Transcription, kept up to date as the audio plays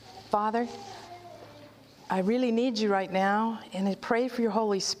Father, I really need you right now, and I pray for your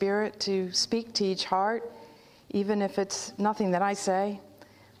Holy Spirit to speak to each heart, even if it's nothing that I say.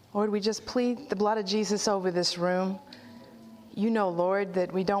 Lord, we just plead the blood of Jesus over this room. You know, Lord,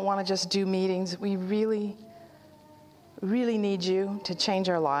 that we don't want to just do meetings. We really, really need you to change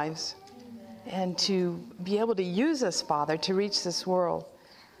our lives and to be able to use us, Father, to reach this world.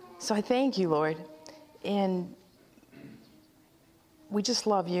 So I thank you, Lord, and we just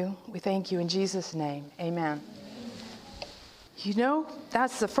love you. We thank you in Jesus' name. Amen. You know,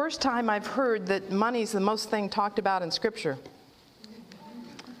 that's the first time I've heard that money's the most thing talked about in Scripture.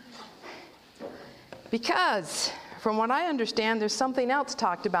 Because, from what I understand, there's something else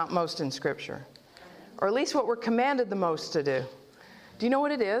talked about most in Scripture. Or at least what we're commanded the most to do. Do you know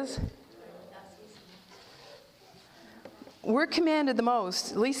what it is? We're commanded the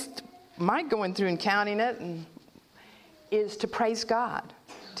most, at least my going through and counting it, is to praise God,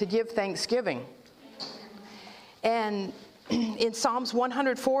 to give thanksgiving. And in Psalms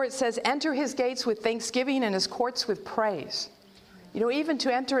 104 it says, enter his gates with thanksgiving and his courts with praise. You know, even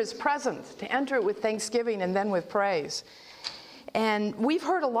to enter his presence, to enter it with thanksgiving and then with praise. And we've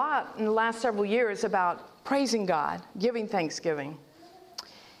heard a lot in the last several years about praising God, giving thanksgiving.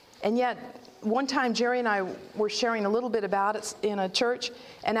 And yet, one time Jerry and I were sharing a little bit about it in a church,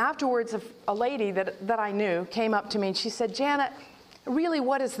 and afterwards a lady that I knew came up to me and she said, Janet, really,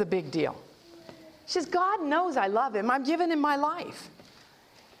 what is the big deal? She says, God knows I love him. I'm giving him my life.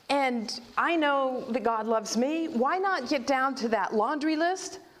 And I know that God loves me. Why not get down to that laundry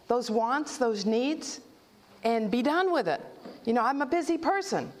list, those wants, those needs, and be done with it? You know, I'm a busy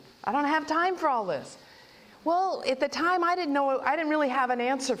person. I don't have time for all this. Well, at the time, I didn't really have an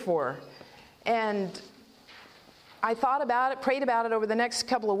answer for her. And I thought about it, prayed about it over the next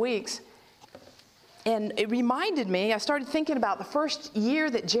couple of weeks. And it reminded me, I started thinking about the first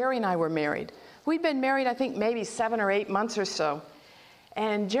year that Jerry and I were married. We'd been married, I think, maybe 7 or 8 months or so.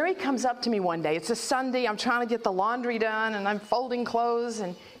 And Jerry comes up to me one day. It's a Sunday. I'm trying to get the laundry done, and I'm folding clothes.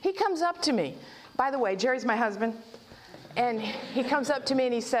 And he comes up to me. By the way, Jerry's my husband. And he comes up to me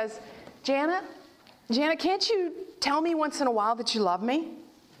and he says, Janet, can't you tell me once in a while that you love me?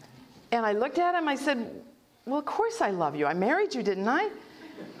 And I looked at him. I said, well, of course I love you. I married you, didn't I?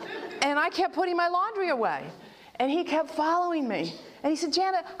 And I kept putting my laundry away. And he kept following me. And he said,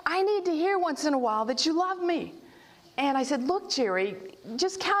 Janet, I need to hear once in a while that you love me. And I said, look, Jerry,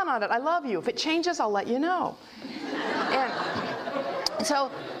 just count on it. I love you. If it changes, I'll let you know.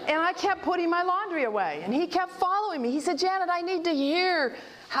 And I kept putting my laundry away. And he kept following me. He said, Janet, I need to hear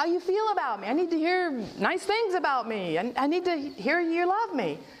how you feel about me. I need to hear nice things about me. And I need to hear you love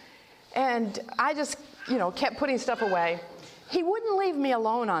me. And I just, kept putting stuff away. He wouldn't leave me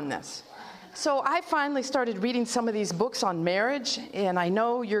alone on this. So I finally started reading some of these books on marriage, and I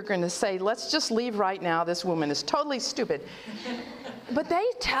know you're going to say, let's just leave right now. This woman is totally stupid. But they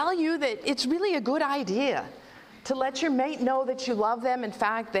tell you that it's really a good idea to let your mate know that you love them. In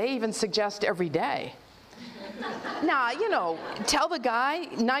fact, they even suggest every day. Now, tell the guy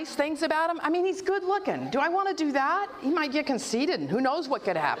nice things about him. I mean, he's good looking. Do I want to do that? He might get conceited, and who knows what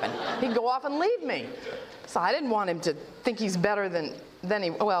could happen. He'd go off and leave me. So I didn't want him to think he's better than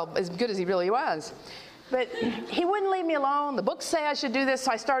as good as he really was. But he wouldn't leave me alone. The books say I should do this,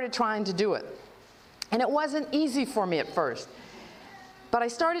 so I started trying to do it. And it wasn't easy for me at first. But I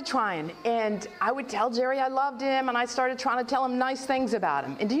started trying, and I would tell Jerry I loved him, and I started trying to tell him nice things about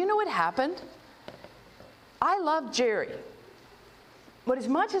him. And do you know what happened? I loved Jerry. But as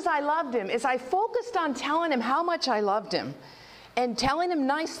much as I loved him, as I focused on telling him how much I loved him and telling him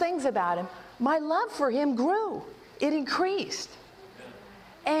nice things about him, my love for him grew. It increased.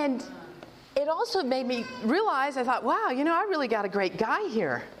 And it also made me realize, I thought, wow, I really got a great guy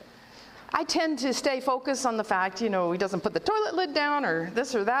here. I tend to stay focused on the fact, he doesn't put the toilet lid down or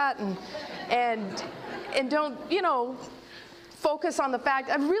this or that, and don't, focus on the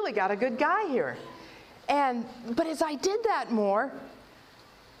fact I've really got a good guy here. But as I did that more,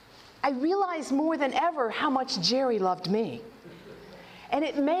 I realized more than ever how much Jerry loved me. And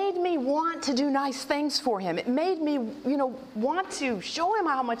it made me want to do nice things for him. It made me, want to show him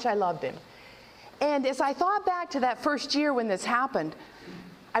how much I loved him. And as I thought back to that first year when this happened,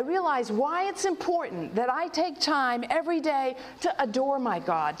 I realized why it's important that I take time every day to adore my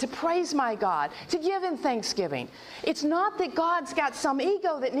God, to praise my God, to give him thanksgiving. It's not that God's got some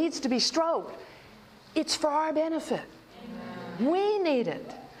ego that needs to be stroked. It's for our benefit. Amen. We need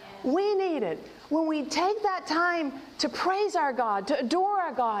it. We need it. When we take that time to praise our God, to adore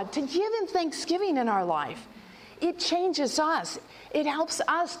our God, to give him thanksgiving in our life, it changes us. It helps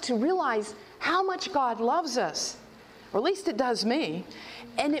us to realize how much God loves us. or at least it does me.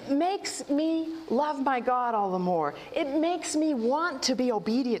 And it makes me love my God all the more. It makes me want to be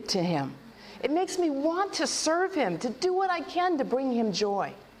obedient to Him. It makes me want to serve Him, to do what I can to bring Him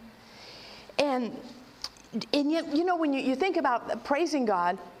joy. And yet, you know, when you think about praising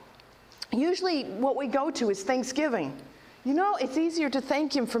God, usually what we go to is thanksgiving. You know, it's easier to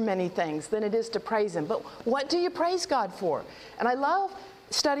thank Him for many things than it is to praise Him. But what do you praise God for? And I love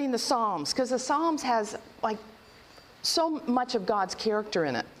studying the Psalms, because the Psalms has like so much of God's character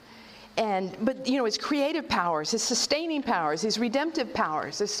in it. But you know, His creative powers, His sustaining powers, His redemptive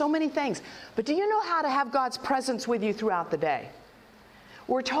powers. There's so many things. But do you know how to have God's presence with you throughout the day?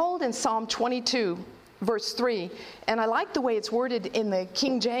 We're told in Psalm 22, verse 3, and I like the way it's worded in the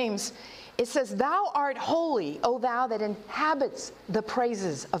King James. It says, "Thou art holy, O thou that inhabits the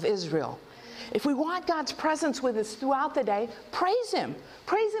praises of Israel." If we want God's presence with us throughout the day, praise Him.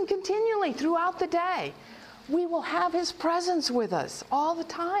 Praise Him continually throughout the day. We will have His presence with us all the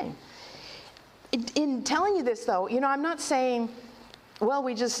time. In telling you this, though, you know, I'm not saying, well,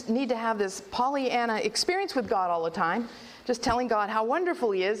 we just need to have this Pollyanna experience with God all the time, just telling God how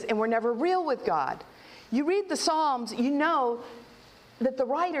wonderful He is, and we're never real with God. You read the Psalms, you know that the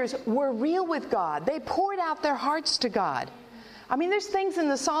writers were real with God. They poured out their hearts to God. I mean, there's things in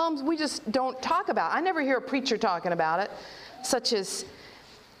the Psalms we just don't talk about. I never hear a preacher talking about it, such as,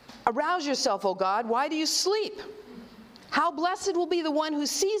 "Arouse yourself, O God, why do you sleep? How blessed will be the one who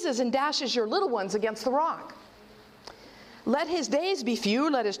seizes and dashes your little ones against the rock. Let his days be few,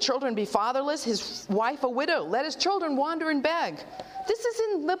 let his children be fatherless, his wife a widow, let his children wander and beg." This is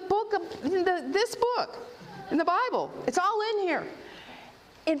in the book of this book, in the Bible. It's all in here.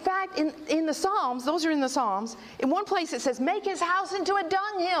 In fact, in the Psalms, those are in the Psalms, in one place it says, "Make his house into a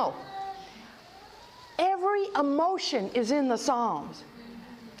dunghill." Every emotion is in the Psalms.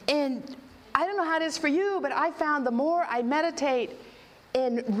 And I don't know how it is for you, but I found the more I meditate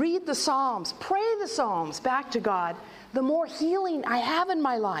and read the Psalms, pray the Psalms back to God, the more healing I have in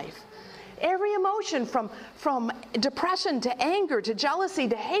my life. Every emotion from depression to anger to jealousy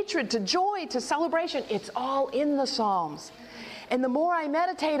to hatred to joy to celebration, it's all in the Psalms. And the more I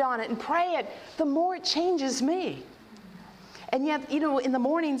meditate on it and pray it, the more it changes me. And yet, you know, in the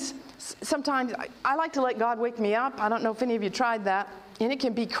mornings, sometimes I like to let God wake me up. I don't know if any of you tried that. And it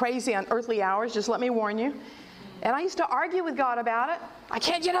can be crazy on earthly hours, just let me warn you. And I used to argue with God about it. I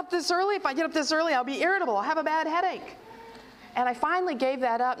can't get up this early. If I get up this early, I'll be irritable. I'll have a bad headache. And I finally gave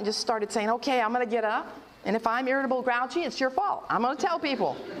that up and just started saying, okay, I'm going to get up. And if I'm irritable, grouchy, it's your fault. I'm going to tell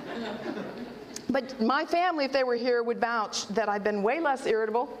people. But my family, if they were here, would vouch that I've been way less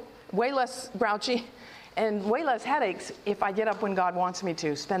irritable, way less grouchy, and way less headaches if I get up when God wants me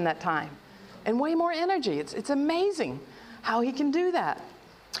to spend that time. And way more energy. It's amazing how He can do that.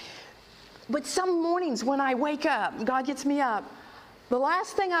 But some mornings when I wake up, God gets me up, the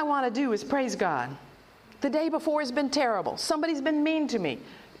last thing I want to do is praise God. The day before has been terrible. Somebody's been mean to me.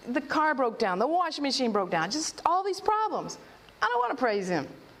 The car broke down. The washing machine broke down. Just all these problems. I don't want to praise Him.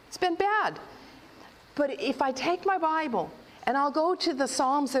 It's been bad. But if I take my Bible and I'll go to the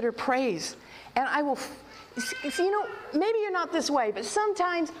Psalms that are praise, and I will, you know, maybe you're not this way, but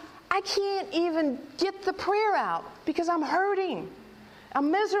sometimes I can't even get the prayer out because I'm hurting.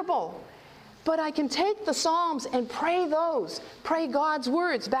 I'm miserable. But I can take the Psalms and pray those, pray God's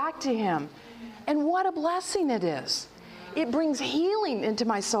words back to Him. And what a blessing it is. It brings healing into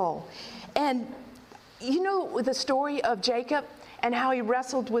my soul. And you know the story of Jacob and how he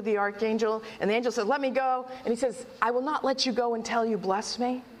wrestled with the archangel, and the angel said, "Let me go." And he says, "I will not let you go until you bless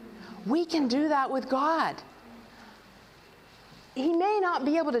me." We can do that with God. He may not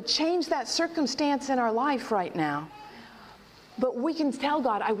be able to change that circumstance in our life right now, but we can tell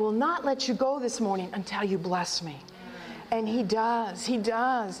God, "I will not let you go this morning until you bless me." And He does. He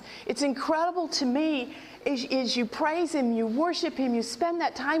does. It's incredible to me as you praise Him, you worship Him, you spend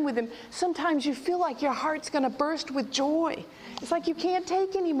that time with Him. Sometimes you feel like your heart's going to burst with joy. It's like you can't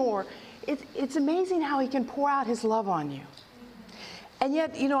take anymore. It's amazing how He can pour out His love on you. And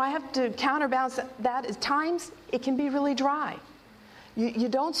yet, you know, I have to counterbalance that. At times, it can be really dry. You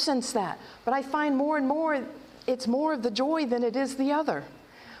don't sense that. But I find more and more, it's more of the joy than it is the other.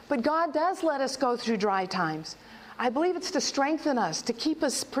 But God does let us go through dry times. I believe it's to strengthen us, to keep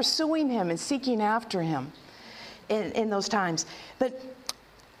us pursuing Him and seeking after Him in those times. But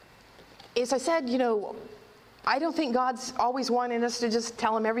as I said, you know, I don't think God's always wanting us to just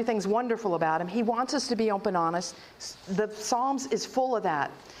tell Him everything's wonderful about Him. He wants us to be open, honest. The Psalms is full of that.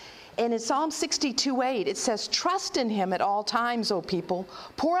 And in Psalm 62:8, it says, "Trust in Him at all times, O people.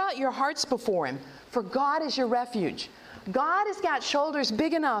 Pour out your hearts before Him, for God is your refuge." God has got shoulders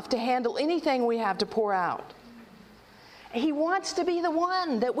big enough to handle anything we have to pour out. He wants to be the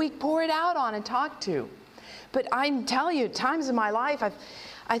one that we pour it out on and talk to. But I'm telling you, times in my life,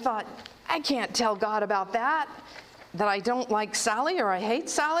 I thought, I can't tell God about that I don't like Sally or I hate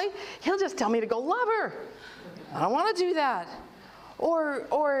Sally. He'll just tell me to go love her. I don't want to do that. Or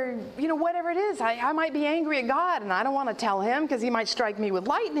whatever it is. I might be angry at God, and I don't want to tell him because he might strike me with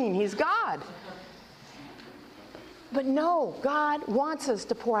lightning. He's God. But no, God wants us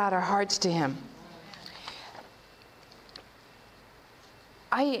to pour out our hearts to him.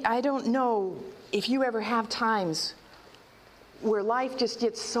 I don't know if you ever have times where life just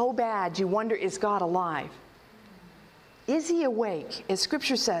gets so bad you wonder, is God alive? Is he awake, as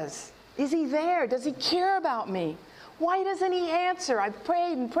Scripture says? Is he there? Does he care about me? Why doesn't he answer? I've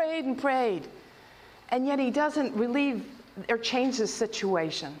prayed and prayed and prayed. And yet he doesn't relieve or change the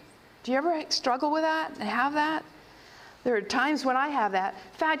situation. Do you ever struggle with that and have that? There are times when I have that.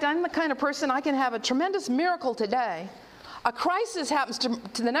 In fact, I'm the kind of person, I can have a tremendous miracle today. A crisis happens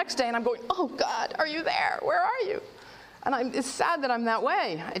to the next day, and I'm going, oh, God, are you there? Where are you? And it's sad that I'm that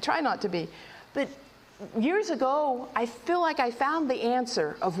way. I try not to be. But years ago, I feel like I found the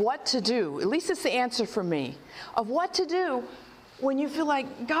answer of what to do. At least it's the answer for me. Of what to do when you feel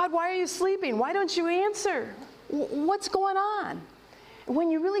like, God, why are you sleeping? Why don't you answer? What's going on? When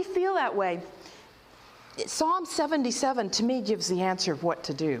you really feel that way, Psalm 77 to me gives the answer of what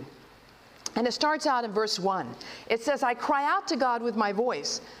to do. And it starts out in verse 1. It says, I cry out to God with my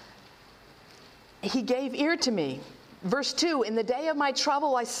voice. He gave ear to me. Verse 2, in the day of my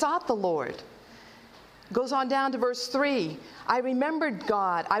trouble I sought the Lord. Goes on down to verse 3. I remembered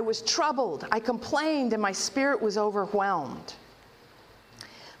God. I was troubled. I complained and my spirit was overwhelmed.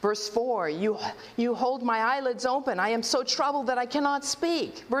 Verse 4, you hold my eyelids open. I am so troubled that I cannot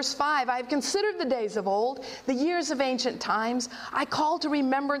speak. Verse 5, I have considered the days of old, the years of ancient times. I call to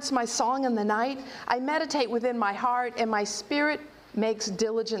remembrance my song in the night. I meditate within my heart, and my spirit makes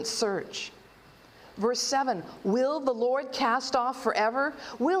diligent search. Verse 7, will the Lord cast off forever?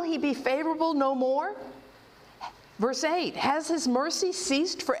 Will he be favorable no more? Verse 8, has his mercy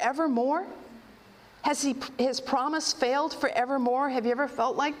ceased forevermore? Has his promise failed forevermore? Have you ever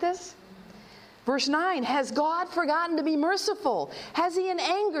felt like this? Verse 9, has God forgotten to be merciful? Has he in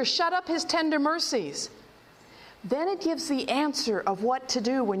anger shut up his tender mercies? Then it gives the answer of what to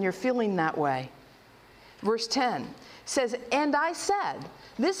do when you're feeling that way. Verse 10 says, and I said,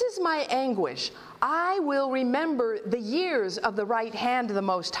 this is my anguish. I will remember the years of the right hand of the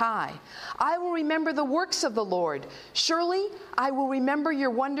Most High. I will remember the works of the Lord. Surely I will remember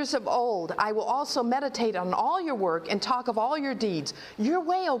your wonders of old. I will also meditate on all your work and talk of all your deeds. Your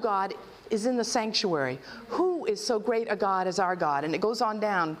way, O God, is in the sanctuary. Who is so great a God as our God? And it goes on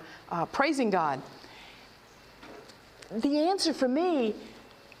down, praising God. The answer for me,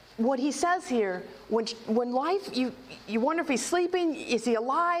 what he says here, when life, you wonder if he's sleeping, is he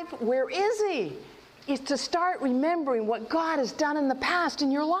alive, where is he? Is to start remembering what God has done in the past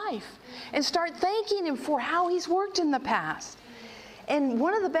in your life and start thanking him for how he's worked in the past. And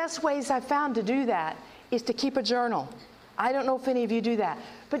one of the best ways I've found to do that is to keep a journal. I don't know if any of you do that,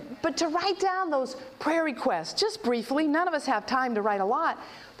 but to write down those prayer requests, just briefly. None of us have time to write a lot,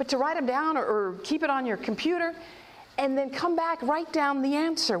 but to write them down or keep it on your computer and then come back, write down the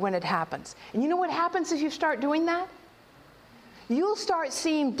answer when it happens. And you know what happens as you start doing that? You'll start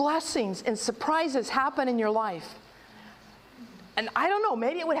seeing blessings and surprises happen in your life. And I don't know,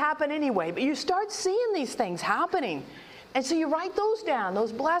 maybe it would happen anyway, but you start seeing these things happening. And so you write those down,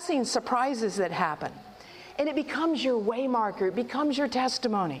 those blessings, surprises that happen. And it becomes your way marker, it becomes your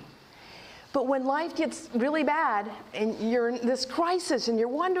testimony. But when life gets really bad and you're in this crisis and you're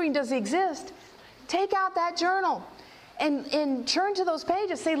wondering, does he exist? Take out that journal. And turn to those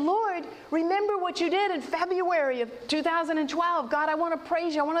pages. Say, Lord, remember what you did in February of 2012. God, I want to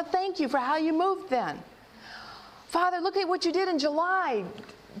praise you. I want to thank you for how you moved then. Father, look at what you did in July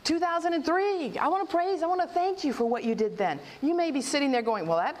 2003. I want to praise, I want to thank you for what you did then. You may be sitting there going,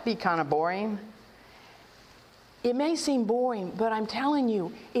 well, that'd be kind of boring. It may seem boring, but I'm telling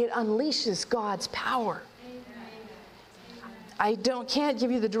you, it unleashes God's power. I can't give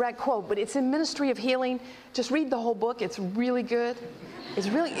you the direct quote, but it's in Ministry of Healing. Just read the whole book. It's really good.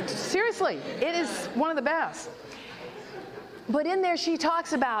 Seriously, it is one of the best. But in there she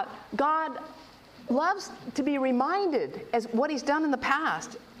talks about God loves to be reminded as what he's done in the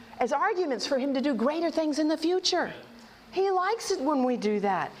past as arguments for him to do greater things in the future. He likes it when we do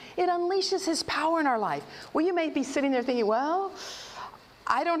that. It unleashes his power in our life. Well, you may be sitting there thinking, well,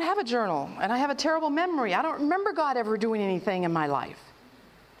 I don't have a journal, and I have a terrible memory. I don't remember God ever doing anything in my life.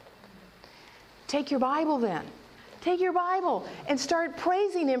 Take your Bible then. Take your Bible and start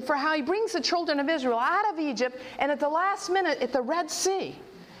praising Him for how He brings the children of Israel out of Egypt and at the last minute at the Red Sea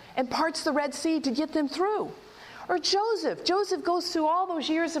and parts the Red Sea to get them through. Or Joseph. Joseph goes through all those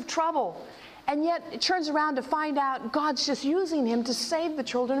years of trouble and yet it turns around to find out God's just using him to save the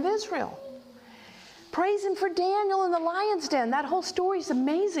children of Israel. Praise Him for Daniel in the lion's den. That whole story is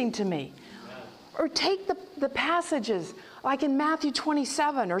amazing to me. Or take the passages like in Matthew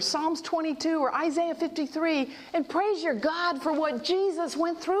 27 or Psalms 22 or Isaiah 53 and praise your God for what Jesus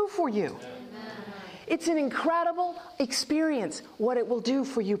went through for you. It's an incredible experience, what it will do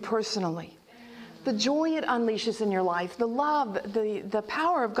for you personally. The joy it unleashes in your life, the love, the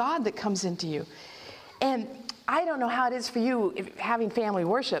power of God that comes into you. And I don't know how it is for you having family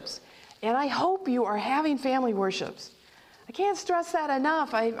worships, and I hope you are having family worships. I can't stress that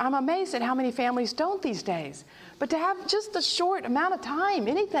enough. I'm amazed at how many families don't these days. But to have just a short amount of time,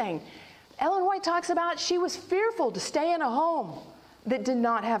 anything. Ellen White talks about she was fearful to stay in a home that did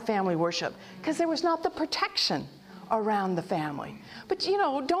not have family worship because there was not the protection around the family. But,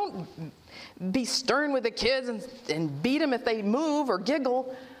 don't be stern with the kids and beat them if they move or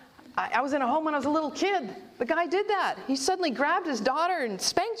giggle. I was in a home when I was a little kid. The guy did that. He suddenly grabbed his daughter and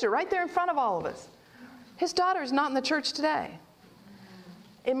spanked her right there in front of all of us. His daughter is not in the church today.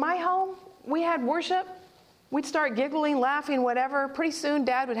 In my home, we had worship. We'd start giggling, laughing, whatever. Pretty soon,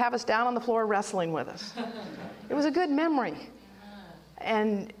 Dad would have us down on the floor wrestling with us. It was a good memory.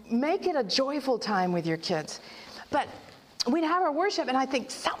 And make it a joyful time with your kids. But we'd have our worship, and I think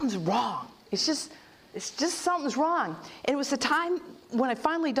something's wrong. It's just something's wrong. And it was the time when it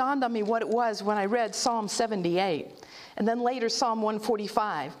finally dawned on me what it was when I read Psalm 78. And then later Psalm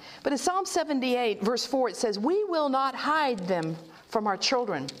 145. But in Psalm 78, verse 4, it says, "We will not hide them from our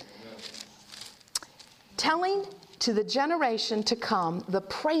children, telling to the generation to come the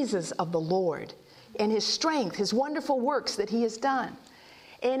praises of the Lord and His strength, His wonderful works that He has done."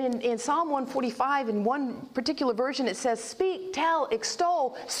 And in Psalm 145, in one particular version, it says, "Speak, tell,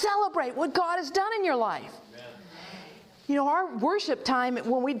 extol, celebrate what God has done in your life." Amen. Our worship time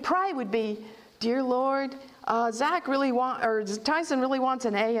when we'd pray would be, "Dear Lord, Tyson really wants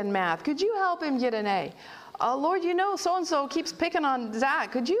an A in math. Could you help him get an A? Lord, so-and-so keeps picking on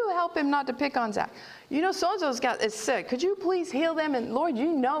Zach. Could you help him not to pick on Zach? So-and-so's is sick. Could you please heal them? And Lord,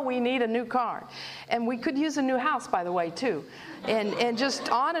 we need a new car. And we could use a new house, by the way, too. And just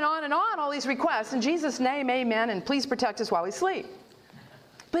on and on and on, all these requests. In Jesus' name, amen, and please protect us while we sleep.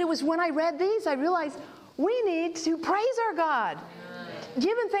 But it was when I read these, I realized we need to praise our God.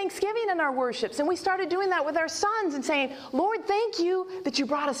 Giving thanksgiving in our worships. And we started doing that with our sons and saying, "Lord, thank you that you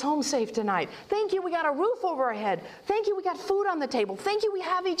brought us home safe tonight. Thank you we got a roof over our head. Thank you we got food on the table. Thank you we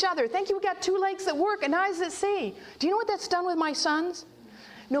have each other. Thank you we got two legs that work and eyes that see." Do you know what that's done with my sons?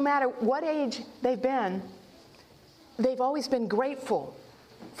 No matter what age they've been, they've always been grateful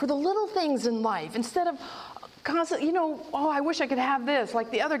for the little things in life. Instead of constantly, I wish I could have this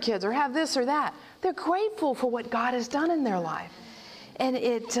like the other kids or have this or that. They're grateful for what God has done in their life. And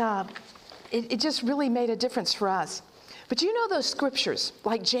it just really made a difference for us. But those scriptures,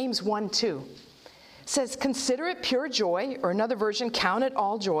 like James 1:2, says, "Consider it pure joy," or another version, "Count it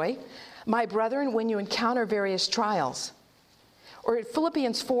all joy, my brethren, when you encounter various trials." Or at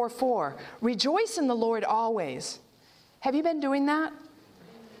Philippians 4:4, "Rejoice in the Lord always." Have you been doing that?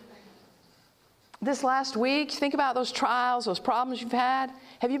 This last week, think about those trials, those problems you've had.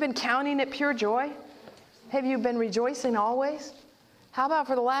 Have you been counting it pure joy? Have you been rejoicing always? How about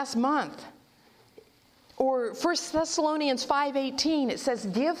for the last month? Or 1 Thessalonians 5:18, it says,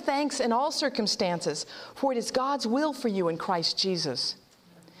 "Give thanks in all circumstances, for it is God's will for you in Christ Jesus."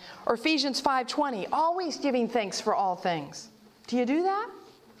 Or Ephesians 5:20, "Always giving thanks for all things." Do you do that?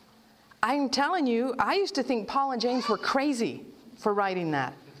 I'm telling you, I used to think Paul and James were crazy for writing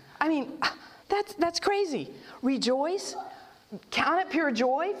that. I mean, that's crazy. Rejoice, count it pure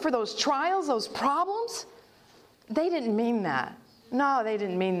joy for those trials, those problems. They didn't mean that. No, they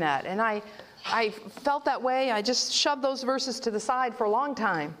didn't mean that. And I felt that way. I just shoved those verses to the side for a long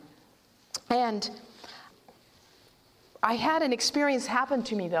time. And I had an experience happen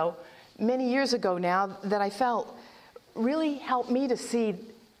to me, though, many years ago now that I felt really helped me to see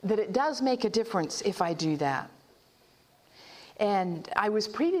that it does make a difference if I do that. And I was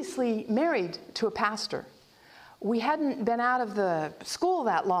previously married to a pastor. We hadn't been out of the school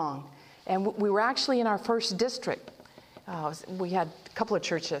that long, and we were actually in our first district. We had a couple of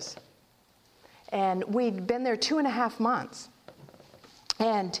churches. And we'd been there 2.5 months.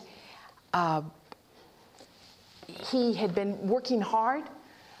 And he had been working hard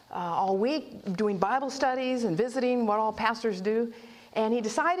all week, doing Bible studies and visiting, what all pastors do. And he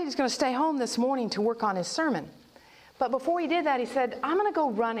decided he's going to stay home this morning to work on his sermon. But before he did that, he said, I'm going to go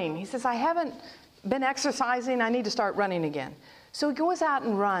running. He says, I haven't been exercising. I need to start running again. So he goes out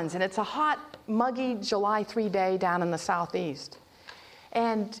and runs, and it's a hot, muggy July 3 day down in the southeast.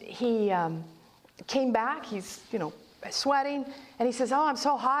 And he came back. He's, sweating, and he says, oh, I'm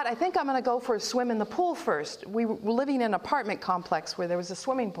so hot. I think I'm going to go for a swim in the pool first. We were living in an apartment complex where there was a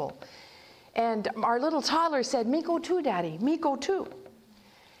swimming pool. And our little toddler said, me go too, Daddy, me go too.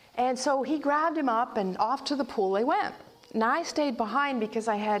 And so he grabbed him up, and off to the pool they went. Now I stayed behind because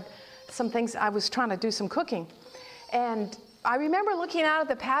I had some things, I was trying to do some cooking. And I remember looking out at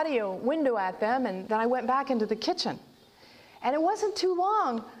the patio window at them, and then I went back into the kitchen. And it wasn't too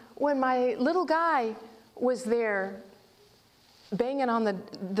long when my little guy was there banging on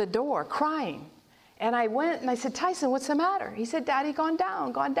the door, crying. And I went and I said, Tyson, what's the matter? He said, Daddy, gone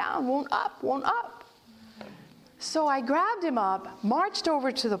down, won't up. So I grabbed him up, marched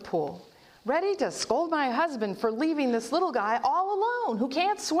over to the pool, ready to scold my husband for leaving this little guy all alone who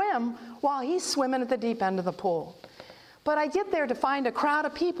can't swim while he's swimming at the deep end of the pool. But I get there to find a crowd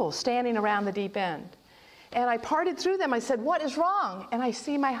of people standing around the deep end. And I parted through them. I said, what is wrong? And I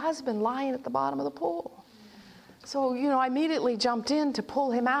see my husband lying at the bottom of the pool. So, I immediately jumped in to pull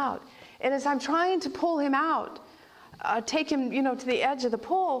him out. And as I'm trying to pull him out, take him, to the edge of the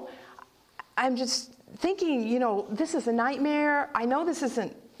pool, I'm just thinking, this is a nightmare. I know this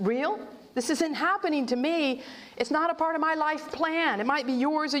isn't real. This isn't happening to me. It's not a part of my life plan. It might be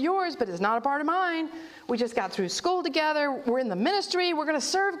yours or yours, but it's not a part of mine. We just got through school together. We're in the ministry. We're going to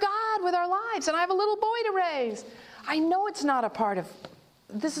serve God with our lives. And I have a little boy to raise. I know it's not a part of,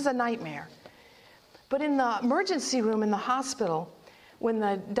 this is a nightmare. But in the emergency room in the hospital, when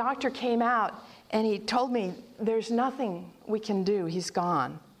the doctor came out and he told me, there's nothing we can do, he's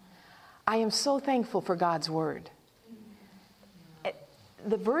gone. I am so thankful for God's word.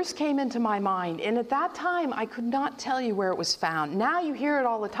 The verse came into my mind, and at that time, I could not tell you where it was found. Now you hear it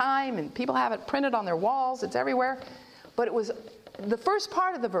all the time, and people have it printed on their walls, it's everywhere. But it was the first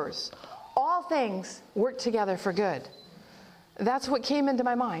part of the verse, all things work together for good. That's what came into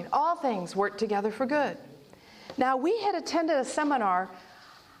my mind. All things work together for good. Now, we had attended a seminar.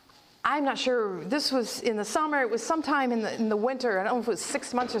 I'm not sure. This was in the summer. It was sometime in the winter. I don't know if it was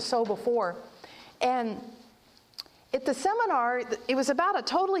 6 months or so before. And at the seminar, it was about a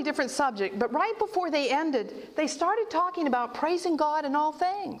totally different subject. But right before they ended, they started talking about praising God in all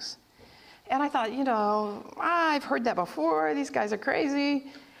things. And I thought, I've heard that before. These guys are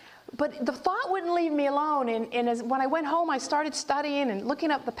crazy. But the thought wouldn't leave me alone. And when I went home, I started studying and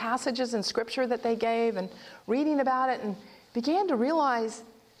looking up the passages in Scripture that they gave and reading about it, and began to realize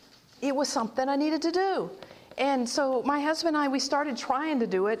it was something I needed to do. And so my husband and I, we started trying to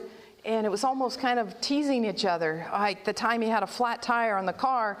do it, and it was almost kind of teasing each other. Like the time he had a flat tire on the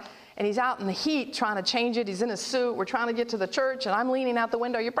car, and he's out in the heat trying to change it. He's in a suit. We're trying to get to the church, and I'm leaning out the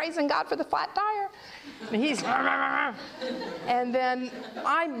window. You're praising God for the flat tire? And he's, and then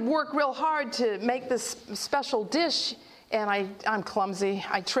I work real hard to make this special dish, and I'm clumsy.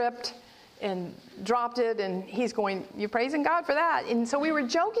 I tripped and dropped it, and he's going, you're praising God for that? And so we were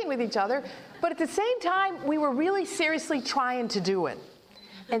joking with each other, but at the same time, we were really seriously trying to do it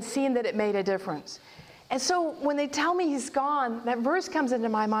and seeing that it made a difference. And so when they tell me he's gone, that verse comes into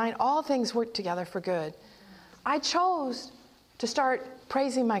my mind, all things work together for good. I chose to start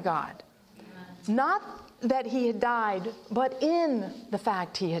praising my God. Not that he had died, but in the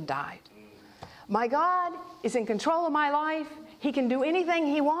fact he had died. My God is in control of my life. He can do anything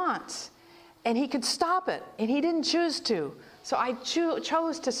he wants, and he could stop it, and he didn't choose to. So I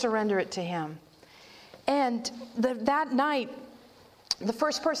chose to surrender it to him. And that night, the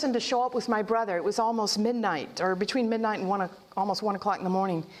first person to show up was my brother. It was almost midnight, or between midnight and almost 1 o'clock in the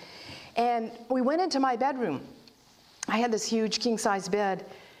morning. And we went into my bedroom. I had this huge king-size bed.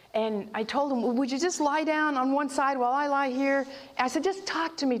 And I told him, would you just lie down on one side while I lie here? And I said, just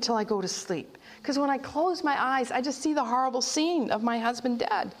talk to me till I go to sleep. Because when I close my eyes, I just see the horrible scene of my husband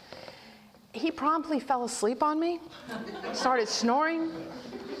dead. He promptly fell asleep on me, started snoring.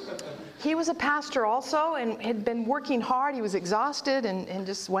 He was a pastor also and had been working hard. He was exhausted and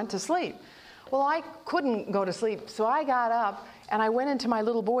just went to sleep. Well, I couldn't go to sleep, so I got up and I went into my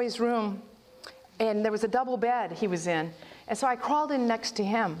little boy's room, and there was a double bed he was in. And so I crawled in next to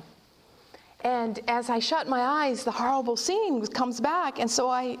him. And as I shut my eyes, the horrible scene comes back. And so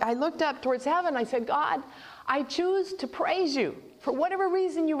I looked up towards heaven. I said, God, I choose to praise you. For whatever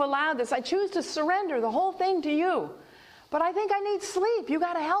reason you've allowed this, I choose to surrender the whole thing to you. But I think I need sleep. You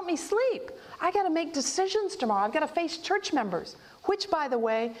got to help me sleep. I got to make decisions tomorrow. I've got to face church members, which, by the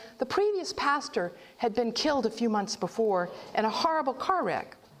way, the previous pastor had been killed a few months before in a horrible car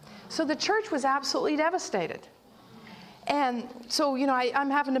wreck. So the church was absolutely devastated. And so, I'm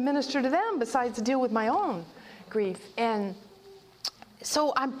having to minister to them besides deal with my own grief. And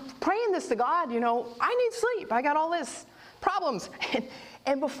so I'm praying this to God, I need sleep. I got all this problems.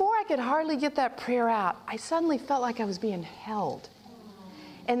 And before I could hardly get that prayer out, I suddenly felt like I was being held.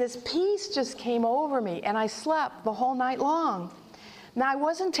 And this peace just came over me, and I slept the whole night long. Now, I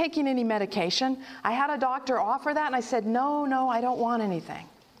wasn't taking any medication. I had a doctor offer that, and I said, no, I don't want anything.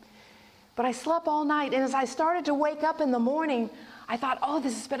 But I slept all night, and as I started to wake up in the morning, I thought,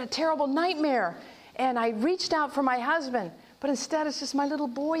 this has been a terrible nightmare. And I reached out for my husband, but instead it's just my little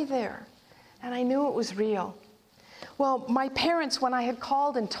boy there. And I knew it was real. Well, my parents, when I had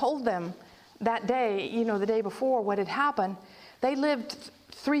called and told them that day, the day before what had happened, they lived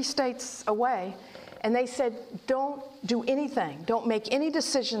 3 states away, and they said, don't do anything. Don't make any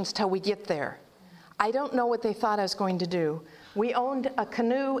decisions till we get there. I don't know what they thought I was going to do. We owned a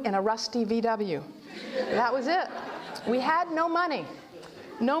canoe and a rusty VW. That was it. We had no money.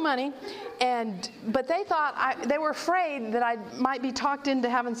 But they thought, they were afraid that I might be talked into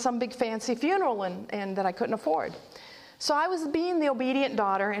having some big fancy funeral and that I couldn't afford. So I was being the obedient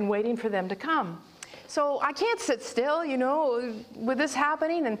daughter and waiting for them to come. So I can't sit still, with this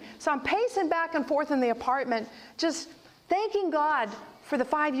happening. And so I'm pacing back and forth in the apartment, just thanking God for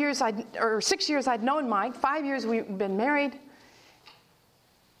the 6 years I'd known Mike. 5 years we've been married.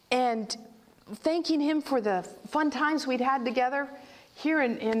 And thanking him for the fun times we'd had together here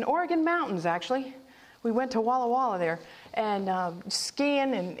in Oregon mountains, actually. We went to Walla Walla there, and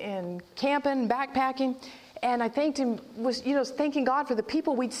skiing and camping, backpacking. And I thanked him, thanking God for the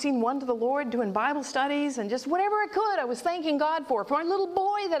people we'd seen won to the Lord, doing Bible studies, and just whatever I could, I was thanking God for my little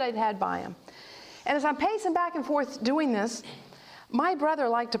boy that I'd had by him. And as I'm pacing back and forth doing this, my brother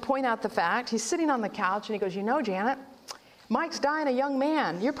liked to point out the fact, he's sitting on the couch, and he goes, Janet, Mike's dying a young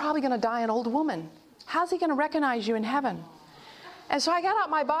man. You're probably going to die an old woman. How's he going to recognize you in heaven? And so I got out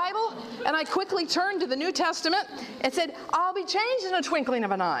my Bible, and I quickly turned to the New Testament and said, I'll be changed in a twinkling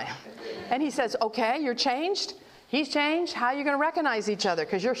of an eye. And he says, okay, you're changed. He's changed. How are you going to recognize each other?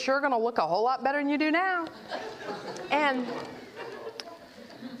 Because you're sure going to look a whole lot better than you do now. And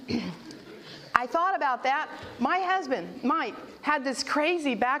I thought about that. My husband, Mike, had this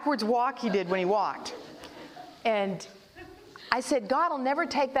crazy backwards walk he did when he walked. And I said, God will never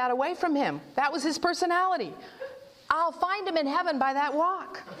take that away from him. That was his personality. I'll find him in heaven by that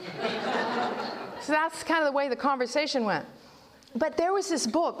walk. So that's kind of the way the conversation went. But there was this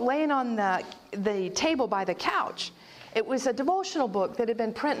book laying on the table by the couch. It was a devotional book that had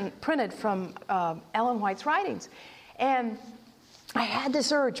been printed from Ellen White's writings. And I had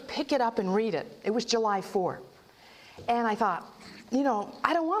this urge, pick it up and read it. It was July 4. And I thought,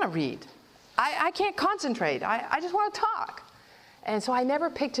 I don't want to read. I can't concentrate. I just want to talk. And so I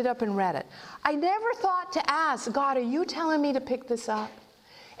never picked it up and read it. I never thought to ask, God, are you telling me to pick this up?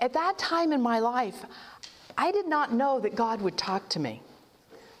 At that time in my life, I did not know that God would talk to me,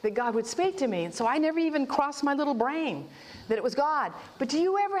 that God would speak to me. And so I never even crossed my little brain that it was God. But do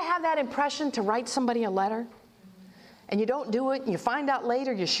you ever have that impression to write somebody a letter? And you don't do it, and you find out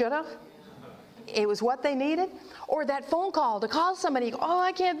later you should have? It was what they needed? Or that phone call to call somebody,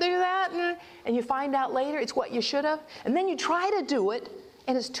 I can't do that. And you find out later it's what you should have. And then you try to do it,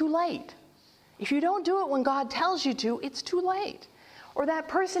 and it's too late. If you don't do it when God tells you to, it's too late. Or that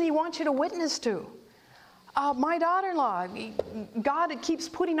person he wants you to witness to. My daughter-in-law, God keeps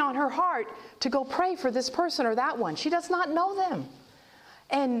putting on her heart to go pray for this person or that one. She does not know them.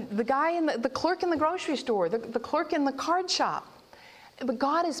 And the guy, the clerk in the grocery store, the clerk in the card shop. But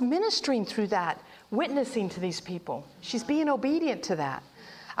God is ministering through that, witnessing to these people. She's being obedient to that.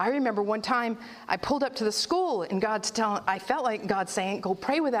 I remember one time I pulled up to the school and I felt like God saying, go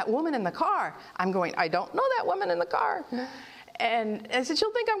pray with that woman in the car. I'm going, I don't know that woman in the car. And I said,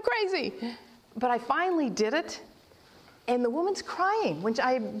 she'll think I'm crazy. But I finally did it. And the woman's crying. When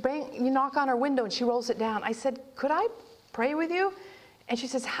you knock on her window and she rolls it down. I said, could I pray with you? And she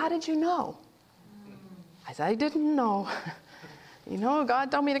says, how did you know? I said, I didn't know.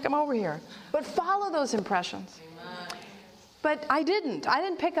 God told me to come over here. But follow those impressions. Amen. But I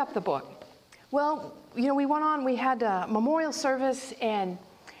didn't pick up the book. Well, we went on, we had a memorial service, and,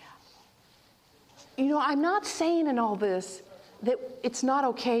 I'm not saying in all this that it's not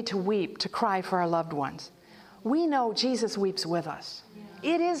okay to weep, to cry for our loved ones. We know Jesus weeps with us.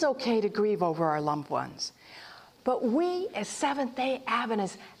 Yeah. It is okay to grieve over our loved ones. But we, as Seventh-day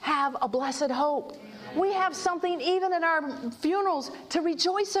Adventists, have a blessed hope. We have something even at our funerals to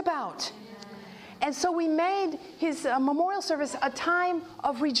rejoice about. And so we made his memorial service a time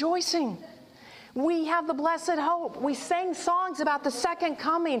of rejoicing. We have the blessed hope. We sang songs about the second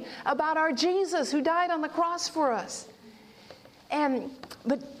coming, about our Jesus who died on the cross for us.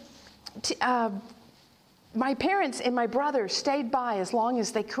 My parents and my brother stayed by as long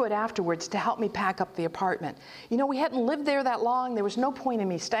as they could afterwards to help me pack up the apartment. You know, we hadn't lived there that long. There was no point in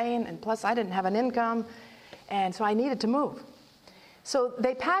me staying, and plus I didn't have an income, and so I needed to move. So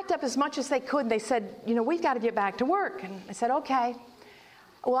they packed up as much as they could, and they said, you know, we've got to get back to work. And I said, okay.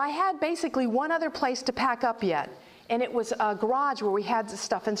 Well, I had basically one other place to pack up yet, and it was a garage where we had the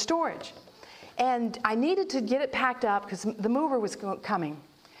stuff in storage. And I needed to get it packed up because the mover was coming.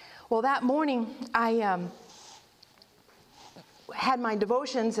 Well, that morning, I had my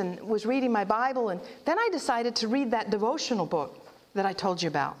devotions and was reading my Bible, and then I decided to read that devotional book that I told you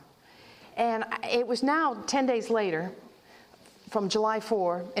about. And it was now 10 days later, from July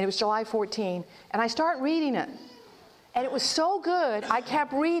 4, and it was July 14, and I started reading it. And it was so good, I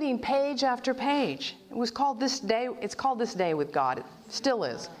kept reading page after page. It was called This Day, it's called This Day with God. It still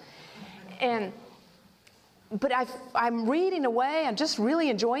is. But I'm reading away, I'm just really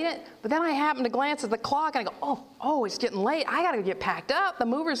enjoying it, but then I happen to glance at the clock and I go, oh, it's getting late. I got to get packed up. The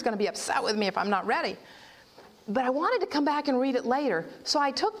mover's going to be upset with me if I'm not ready. But I wanted to come back and read it later, so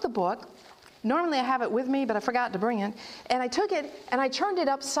I took the book. Normally I have it with me, but I forgot to bring it. And I took it and I turned it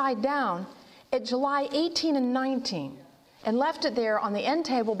upside down at July 18 and 19 and left it there on the end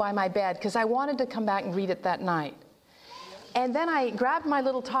table by my bed because I wanted to come back and read it that night. And then I grabbed my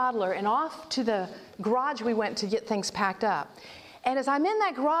little toddler and off to the garage we went to get things packed up. And as I'm in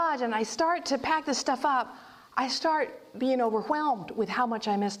that garage and I start to pack this stuff up, I start being overwhelmed with how much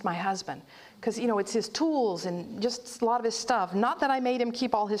I missed my husband. Because, you know, it's his tools and just a lot of his stuff. Not that I made him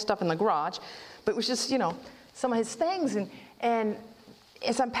keep all his stuff in the garage, but it was just, you know, some of his things. And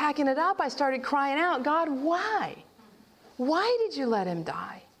as I'm packing it up, I started crying out, God, why? Why did you let him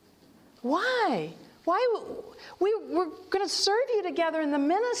die? Why? Why? We were going to serve you together in the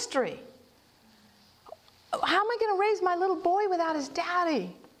ministry. How am I going to raise my little boy without his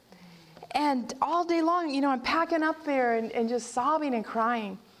daddy? And all day long, you know, I'm packing up there and just sobbing and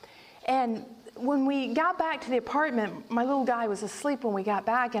crying. And when we got back to the apartment, my little guy was asleep when we got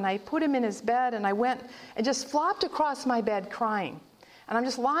back, and I put him in his bed, and I went and just flopped across my bed crying. And I'm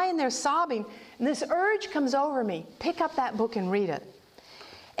just lying there sobbing, and this urge comes over me, pick up that book and read it.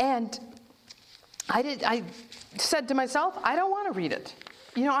 And I said to myself, I don't want to read it.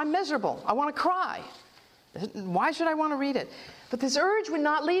 You know, I'm miserable. I want to cry. Why should I want to read it? But this urge would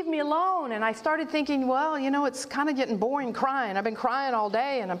not leave me alone, and I started thinking, well, you know, it's kind of getting boring crying. I've been crying all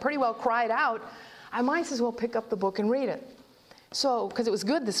day, and I'm pretty well cried out. I might as well pick up the book and read it. So, because it was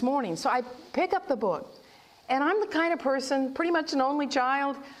good this morning. So I pick up the book, and I'm the kind of person, pretty much an only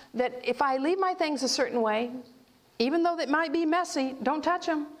child, that if I leave my things a certain way, even though it might be messy, don't touch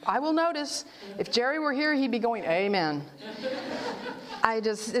them. I will notice. If Jerry were here, he'd be going, amen.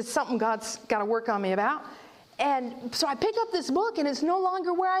 It's something God's got to work on me about. And so I pick up this book, and it's no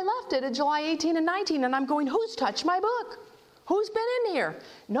longer where I left it at July 18 and 19. And I'm going, who's touched my book? Who's been in here?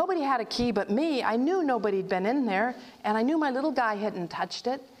 Nobody had a key but me. I knew nobody'd been in there, and I knew my little guy hadn't touched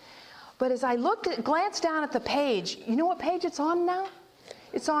it. But as I glanced down at the page, you know what page it's on now?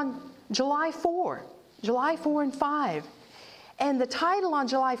 It's on July 4 and 5. And the title on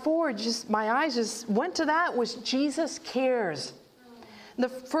July 4, my eyes just went to that, was Jesus Cares.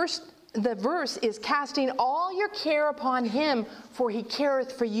 The verse is casting all your care upon him, for he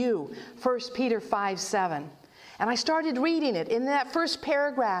careth for you. 1 Peter 5:7. And I started reading it. In that first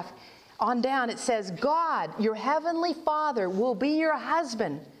paragraph on down, it says, God, your heavenly Father, will be your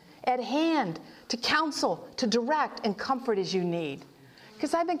husband at hand to counsel, to direct, and comfort as you need.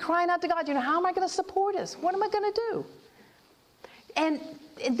 Because I've been crying out to God, you know, how am I going to support us? What am I going to do? And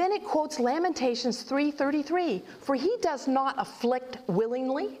then it quotes Lamentations 3:33. For he does not afflict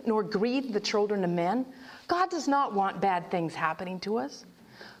willingly, nor grieve the children of men. God does not want bad things happening to us.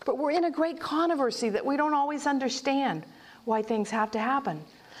 But we're in a great controversy that we don't always understand why things have to happen.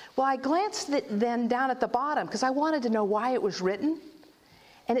 Well, I glanced then down at the bottom because I wanted to know why it was written.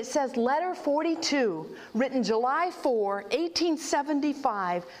 And it says, Letter 42, written July 4,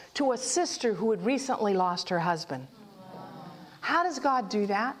 1875, to a sister who had recently lost her husband. How does God do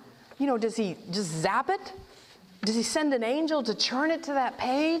that? You know, does he just zap it? Does he send an angel to churn it to that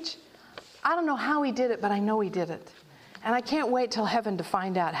page? I don't know how he did it, but I know he did it. And I can't wait till heaven to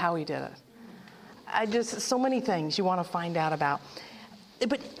find out how he did it. So many things you want to find out about.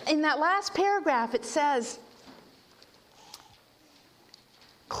 But in that last paragraph, it says,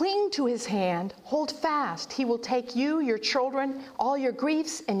 cling to his hand, hold fast. He will take you, your children, all your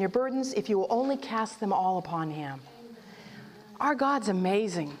griefs and your burdens if you will only cast them all upon him. Our God's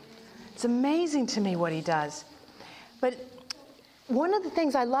amazing. It's amazing to me what he does. But one of the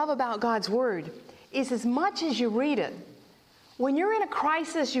things I love about God's word is as much as you read it, When you're in a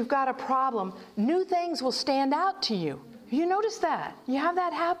crisis, you've got a problem, new things will stand out to you. You notice that? You have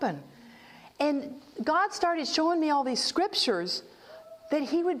that happen. And God started showing me all these scriptures that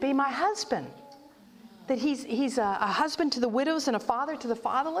he would be my husband. That he's a husband to the widows and a father to the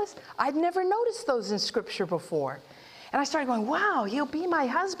fatherless. I'd never noticed those in scripture before. And I started going, wow, he'll be my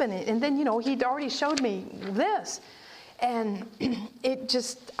husband. And then, he'd already showed me this. And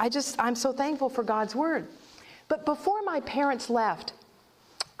I'm so thankful for God's word. But before my parents left,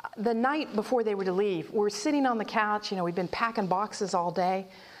 the night before they were to leave, we're sitting on the couch, we'd been packing boxes all day.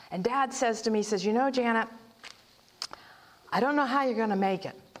 And Dad says to me, Janet, I don't know how you're going to make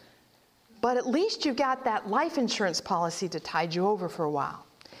it, but at least you got that life insurance policy to tide you over for a while.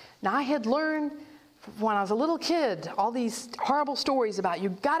 Now, I had learned when I was a little kid, all these horrible stories about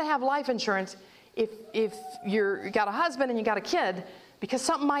you've got to have life insurance if you got a husband and you got a kid, because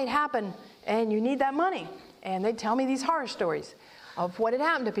something might happen and you need that money. And they'd tell me these horror stories of what had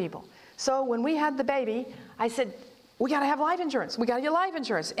happened to people. So when we had the baby, I said, we got to have life insurance. We got to get life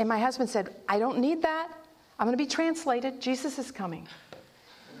insurance. And my husband said, I don't need that. I'm going to be translated. Jesus is coming.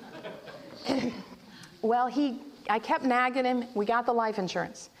 Well, I kept nagging him. We got the life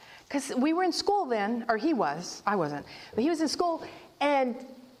insurance. Because we were in school then, or he was. I wasn't. But he was in school. And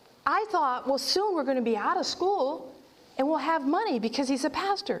I thought, well, soon we're going to be out of school and we'll have money because he's a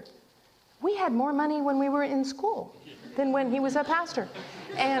pastor. We had more money when we were in school than when he was a pastor.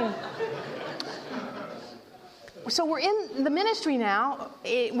 And so we're in the ministry now.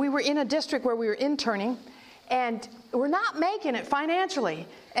 We were in a district where we were interning, and we're not making it financially.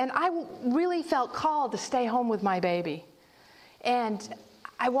 And I really felt called to stay home with my baby. And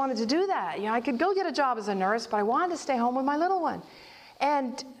I wanted to do that. I could go get a job as a nurse, but I wanted to stay home with my little one.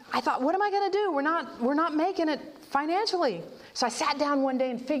 And I thought, what am I going to do? We're not making it financially. So I sat down one day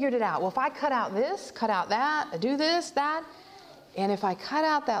and figured it out. Well, if I cut out this, cut out that, I do this, that, and if I cut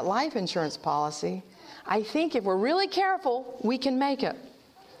out that life insurance policy, I think if we're really careful, we can make it.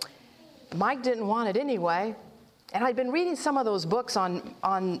 Mike didn't want it anyway. And I'd been reading some of those books on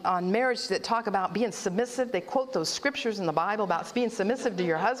marriage that talk about being submissive. They quote those scriptures in the Bible about being submissive to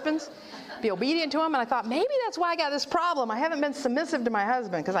your husbands, be obedient to them. And I thought, maybe that's why I got this problem. I haven't been submissive to my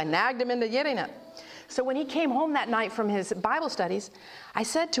husband because I nagged him into getting it. So when he came home that night from his Bible studies, I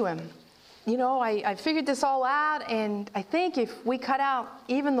said to him, I figured this all out, and I think if we cut out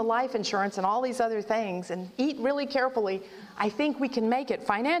even the life insurance and all these other things and eat really carefully, I think we can make it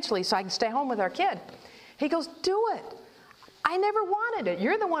financially so I can stay home with our kid. He goes, do it. I never wanted it.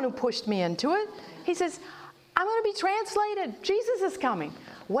 You're the one who pushed me into it. He says, I'm going to be translated. Jesus is coming.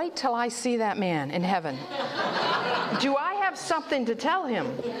 Wait till I see that man in heaven. Do I have something to tell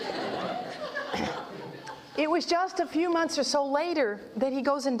him? It was just a few months or so later that he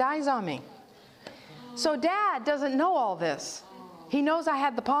goes and dies on me. So Dad doesn't know all this. He knows I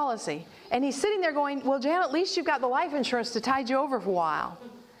had the policy. And he's sitting there going, well, Janet, at least you've got the life insurance to tide you over for a while.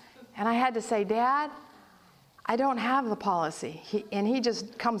 And I had to say, Dad, I don't have the policy. And he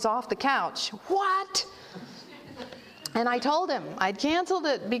just comes off the couch. What? And I told him I'd canceled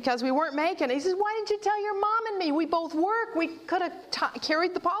it because we weren't making it. He says, why didn't you tell your mom and me? We both work. We could have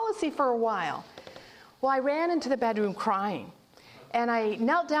carried the policy for a while. Well, I ran into the bedroom crying. And I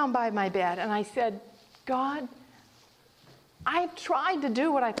knelt down by my bed and I said, God, I've tried to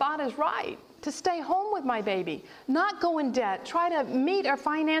do what I thought is right, to stay home with my baby, not go in debt, try to meet our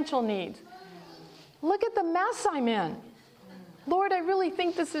financial needs. Look at the mess I'm in. Lord, I really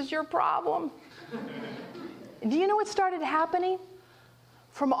think this is your problem. Do you know what started happening?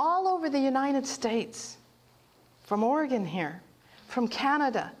 From all over the United States, from Oregon here, from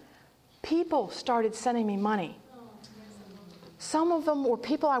Canada, people started sending me money. Some of them were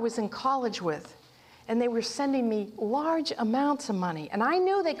people I was in college with, and they were sending me large amounts of money. And I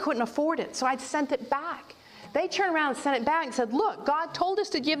knew they couldn't afford it, so I'd sent it back. They turned around and sent it back and said, look, God told us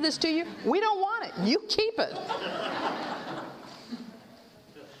to give this to you. We don't want it. You keep it.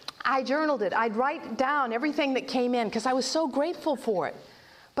 I journaled it. I'd write down everything that came in because I was so grateful for it.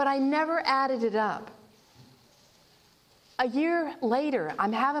 But I never added it up. A year later,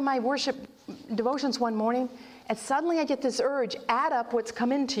 I'm having my worship devotions one morning, and suddenly I get this urge, add up what's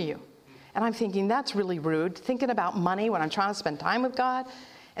come into you. And I'm thinking, that's really rude, thinking about money when I'm trying to spend time with God.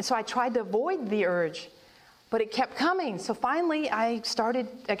 And so I tried to avoid the urge, but it kept coming. So finally, I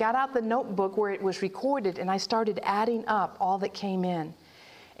got out the notebook where it was recorded, and I started adding up all that came in.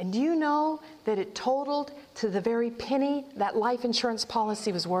 And do you know that it totaled to the very penny that life insurance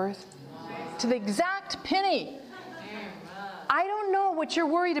policy was worth? To the exact penny. I don't know what you're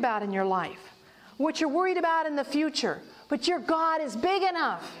worried about in your life, what you're worried about in the future, but your God is big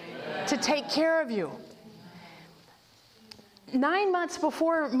enough to take care of you. 9 months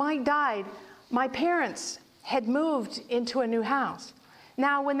before Mike died, my parents had moved into a new house.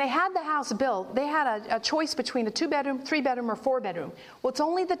 Now, when they had the house built, they had a choice between a 2-bedroom, 3-bedroom, or 4-bedroom. Well, it's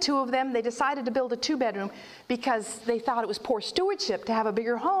only the two of them. They decided to build a 2-bedroom because they thought it was poor stewardship to have a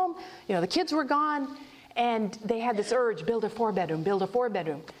bigger home. You know, the kids were gone, and they had this urge, build a 4-bedroom, build a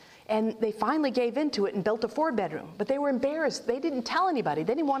 4-bedroom. And they finally gave into it and built a 4-bedroom. But they were embarrassed. They didn't tell anybody.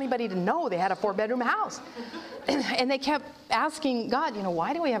 They didn't want anybody to know they had a 4-bedroom house. And they kept asking God, you know,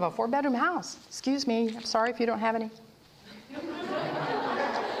 why do we have a 4-bedroom house? Excuse me, I'm sorry if you don't have any.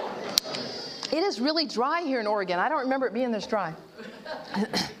 It is really dry here in Oregon. I don't remember it being this dry.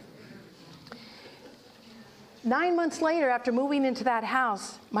 9 months later, after moving into that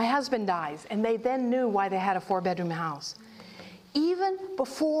house, my husband dies. And they then knew why they had a 4-bedroom house. Even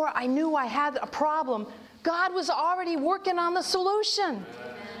before I knew I had a problem, God was already working on the solution.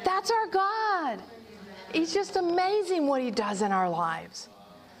 That's our God. He's just amazing what He does in our lives.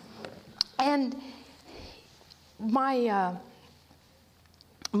 And my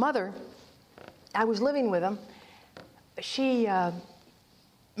mother, I was living with him.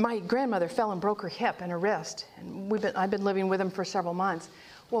 My grandmother fell and broke her hip and her wrist. And I've been living with him for several months.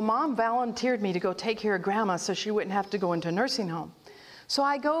 Well, Mom volunteered me to go take care of Grandma so she wouldn't have to go into a nursing home. So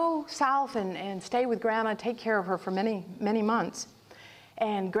I go south and stay with Grandma, take care of her for many, many months.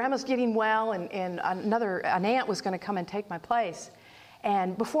 And Grandma's getting well, and an aunt was going to come and take my place.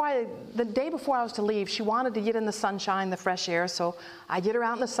 And the day before I was to leave, she wanted to get in the sunshine, the fresh air. So I get her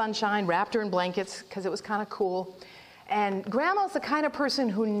out in the sunshine, wrapped her in blankets because it was kind of cool. And Grandma's the kind of person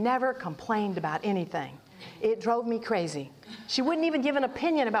who never complained about anything. It drove me crazy. She wouldn't even give an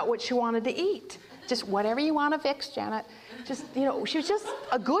opinion about what she wanted to eat. Just whatever you want to fix, Janet. Just, you know, she was just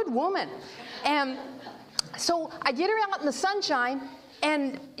a good woman. And so I get her out in the sunshine,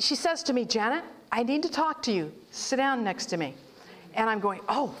 and she says to me, Janet, I need to talk to you. Sit down next to me. And I'm going,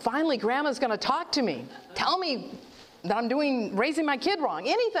 oh, finally Grandma's going to talk to me. Tell me that I'm raising my kid wrong.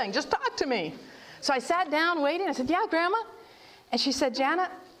 Anything, just talk to me. So I sat down waiting. I said, yeah, Grandma. And she said, Janet,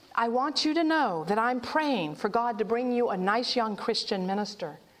 I want you to know that I'm praying for God to bring you a nice young Christian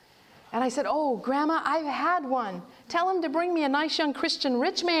minister. And I said, oh, Grandma, I've had one. Tell him to bring me a nice young Christian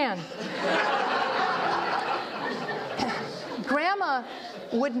rich man. Grandma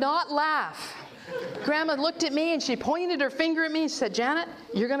would not laugh. Grandma looked at me and she pointed her finger at me and said, Janet,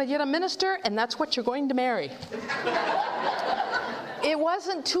 you're going to get a minister and that's what you're going to marry. It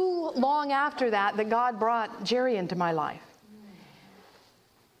wasn't too long after that God brought Jerry into my life.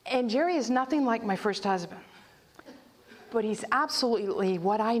 And Jerry is nothing like my first husband. But he's absolutely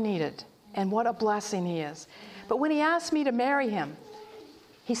what I needed, and what a blessing he is. But when he asked me to marry him,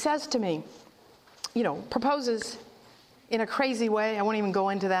 he says to me, you know, proposes in a crazy way. I won't even go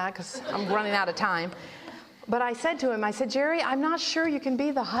into that because I'm running out of time. But I said to him, I said, Jerry, I'm not sure you can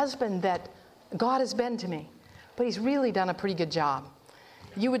be the husband that God has been to me. But he's really done a pretty good job.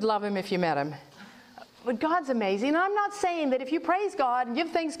 You would love him if you met him. But God's amazing. And I'm not saying that if you praise God and give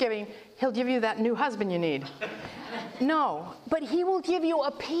thanksgiving, He'll give you that new husband you need. No, but He will give you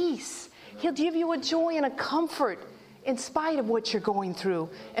a peace. He'll give you a joy and a comfort in spite of what you're going through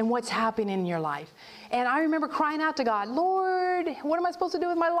and what's happening in your life. And I remember crying out to God, Lord, what am I supposed to do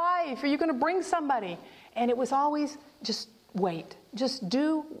with my life? Are you going to bring somebody? And it was always, just wait. Just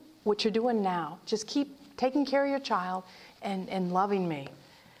do what you're doing now. Just keep taking care of your child and loving me.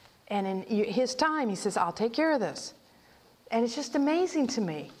 And in His time, He says, I'll take care of this. And it's just amazing to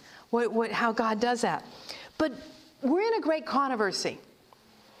me how God does that. But we're in a great controversy,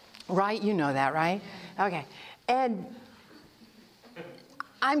 right? You know that, right? Okay. And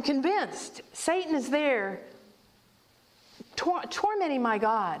I'm convinced Satan is there tormenting my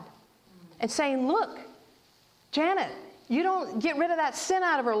God and saying, look, Janet, you don't get rid of that sin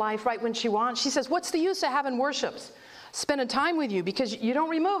out of her life right when she wants. She says, what's the use of having worships? Spending time with you because you don't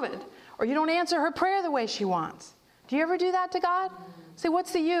remove it, or you don't answer her prayer the way she wants. Do you ever do that to God? Say,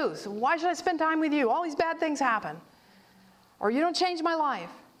 what's the use? Why should I spend time with you? All these bad things happen. Or you don't change my life.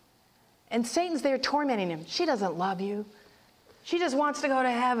 And Satan's there tormenting him. She doesn't love you. She just wants to go to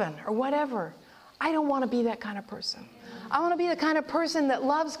heaven or whatever. I don't want to be that kind of person. I want to be the kind of person that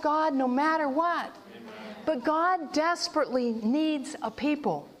loves God no matter what. But God desperately needs a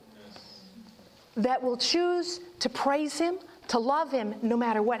people that will choose to praise Him, to love Him, no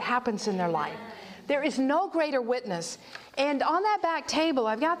matter what happens in their life. There is no greater witness. And on that back table,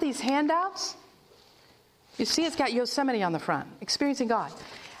 I've got these handouts. You see, it's got Yosemite on the front, Experiencing God.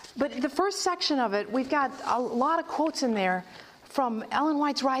 But the first section of it, we've got a lot of quotes in there from Ellen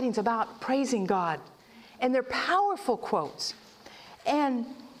White's writings about praising God. And they're powerful quotes. And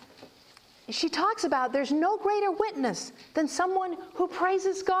she talks about there's no greater witness than someone who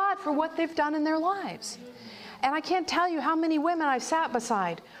praises God for what they've done in their lives. And I can't tell you how many women I've sat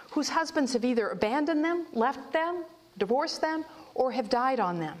beside whose husbands have either abandoned them, left them, divorced them, or have died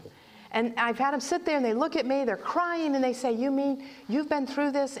on them. And I've had them sit there and they look at me, they're crying, and they say, "You mean you've been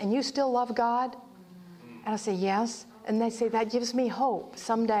through this and you still love God?" And I say, "Yes." And they say, "That gives me hope.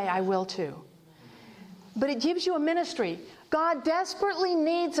 Someday I will too." But it gives you a ministry. God desperately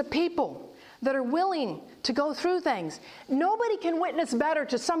needs a people that are willing to go through things. Nobody can witness better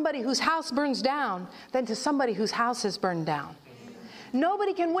to somebody whose house burns down than to somebody whose house is burned down.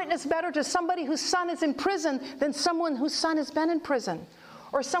 Nobody can witness better to somebody whose son is in prison than someone whose son has been in prison,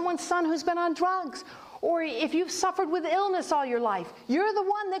 or someone's son who's been on drugs, or if you've suffered with illness all your life, you're the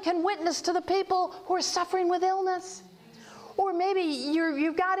one that can witness to the people who are suffering with illness. Or maybe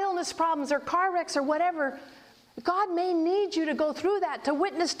you've got illness problems or car wrecks or whatever. God may need you to go through that to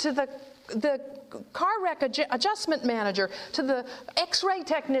witness to the car wreck adjustment manager, to the x-ray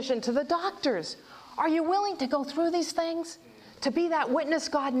technician, to the doctors. Are you willing to go through these things to be that witness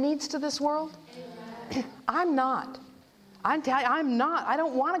God needs to this world? I'm not. I'm not. I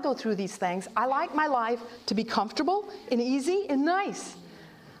don't want to go through these things. I like my life to be comfortable and easy and nice.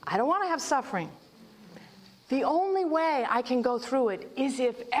 I don't want to have suffering. The only way I can go through it is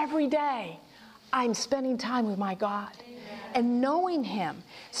if every day I'm spending time with my God and knowing Him,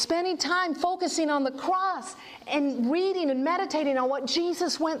 spending time focusing on the cross and reading and meditating on what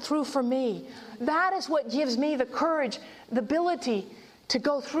Jesus went through for me. That is what gives me the courage, the ability to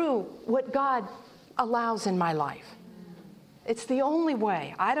go through what God allows in my life. It's the only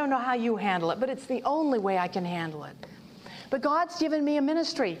way. I don't know how you handle it, but it's the only way I can handle it. But God's given me a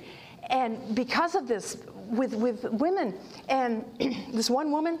ministry. And because of this, with women, and this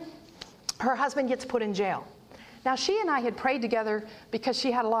one woman, her husband gets put in jail. Now, she and I had prayed together because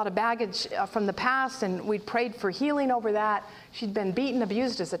she had a lot of baggage from the past, and we'd prayed for healing over that. She'd been beaten,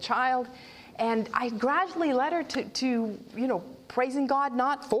 abused as a child. And I gradually led her to praising God,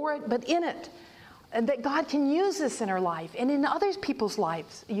 not for it, but in it. And that God can use this in her life and in other people's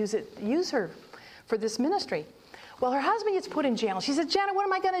lives, use her for this ministry. Well, her husband gets put in jail. She said, "Janet, what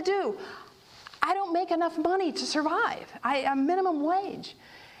am I going to do? I don't make enough money to survive. I'm minimum wage."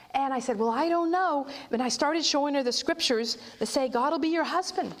 And I said, "Well, I don't know." And I started showing her the scriptures that say, God will be your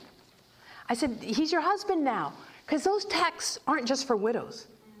husband. I said, He's your husband now. Because those texts aren't just for widows.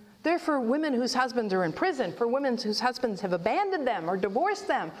 They're for women whose husbands are in prison, for women whose husbands have abandoned them or divorced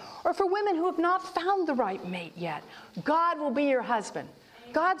them, or for women who have not found the right mate yet. God will be your husband.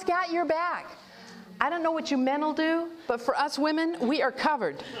 God's got your back. I don't know what you men will do, but for us women, we are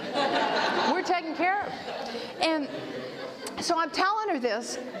covered. We're taken care of. And so I'm telling her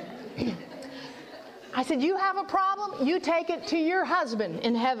this. I said, "You have a problem, you take it to your husband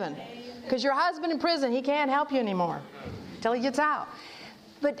in heaven. Because your husband in prison, he can't help you anymore until he gets out."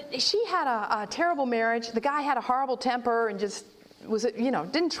 But she had a terrible marriage. The guy had a horrible temper and just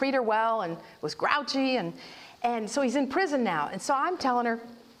didn't treat her well and was grouchy. And so he's in prison now. And so I'm telling her,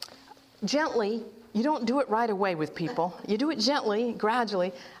 gently, you don't do it right away with people. You do it gently,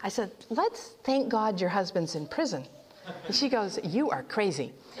 gradually. I said, "Let's thank God your husband's in prison." And she goes, "You are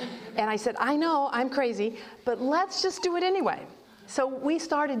crazy." And I said, "I know, I'm crazy, but let's just do it anyway." So we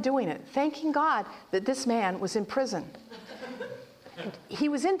started doing it, thanking God that this man was in prison. He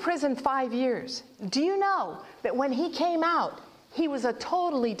was in prison 5 years. Do you know that when he came out, he was a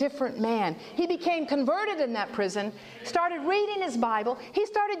totally different man? He became converted in that prison, started reading his Bible. He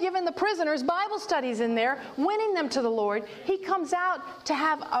started giving the prisoners Bible studies in there, winning them to the Lord. He comes out to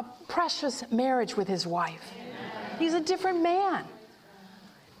have a precious marriage with his wife. He's a different man.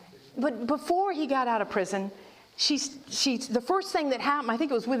 But before he got out of prison, the first thing that happened, I think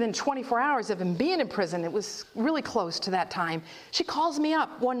it was within 24 hours of him being in prison, it was really close to that time, she calls me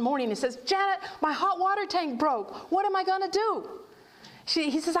up one morning and says, "Janet, my hot water tank broke. What am I going to do?"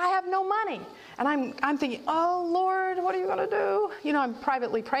 He says, "I have no money." And I'm thinking, "Oh, Lord, what are you going to do?" I'm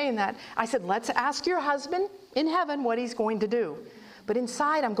privately praying that. I said, "Let's ask your husband in heaven what he's going to do." But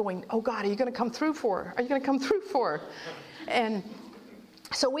inside I'm going, "Oh, God, are you going to come through for her? Are you going to come through for her?" And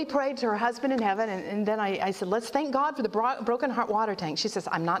so we prayed to her husband in heaven, and then I said, "Let's thank God for the broken hot water tank." She says,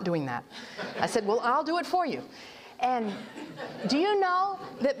 "I'm not doing that." I said, "Well, I'll do it for you." And do you know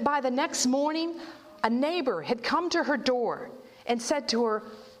that by the next morning, a neighbor had come to her door and said to her,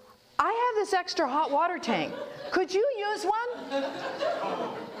 "I have this extra hot water tank. Could you use one?"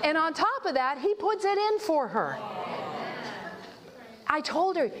 And on top of that, he puts it in for her. I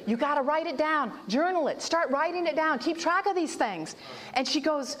told her, "You got to write it down, journal it, start writing it down, keep track of these things." And she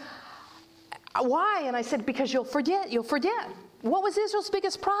goes, Why? And I said, because you'll forget. What was Israel's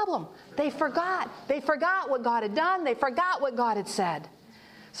biggest problem? They forgot. They forgot what God had done. They forgot what God had said.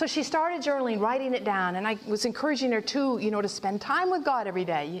 So she started journaling, writing it down, and I was encouraging her too, to spend time with God every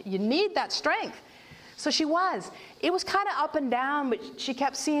day. You need that strength. So she was. It was kind of up and down, but she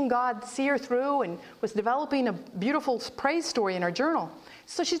kept seeing God see her through and was developing a beautiful praise story in her journal.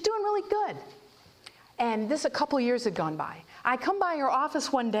 So she's doing really good. And this a couple years had gone by. I come by her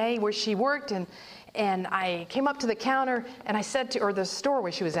office one day where she worked, and I came up to the counter, and I said to her, or the store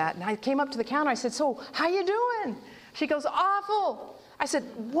where she was at, and I came up to the counter, I said, so how you doing? She goes, awful. I said,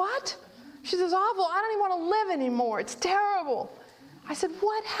 what? She says, awful. I don't even want to live anymore. It's terrible. I said,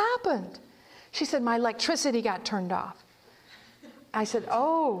 what happened? She said, my electricity got turned off. I said,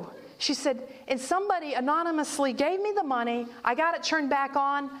 oh. She said, and somebody anonymously gave me the money. I got it turned back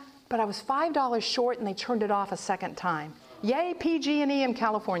on, but I was $5 short, and they turned it off a second time. Yay, PG&E in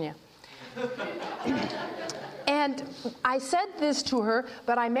California. And I said this to her,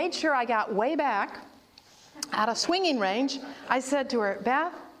 but I made sure I got way back at a swinging range. I said to her,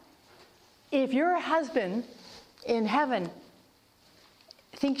 Beth, if your husband in heaven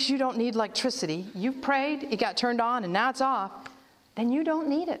thinks you don't need electricity, you've prayed, it got turned on, and now it's off, then you don't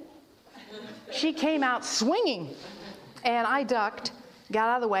need it. She came out swinging, and I ducked, got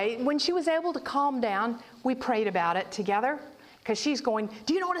out of the way. When she was able to calm down, we prayed about it together, because she's going,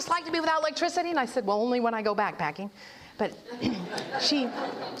 do you know what it's like to be without electricity? And I said, well, only when I go backpacking. But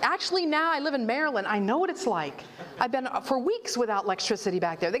actually now I live in Maryland. I know what it's like. I've been for weeks without electricity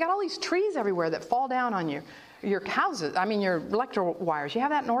back there. They got all these trees everywhere that fall down on your houses, your electrical wires. You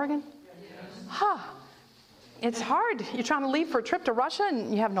have that in Oregon? Huh. It's hard. You're trying to leave for a trip to Russia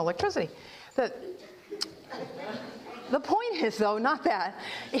and you have no electricity. The point is, though, not that,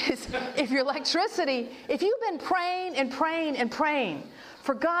 is if you've been praying and praying and praying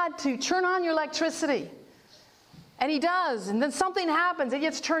for God to turn on your electricity, and He does, and then something happens, it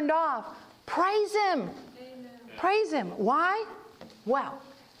gets turned off, praise Him. Amen. Praise Him. Why? Well,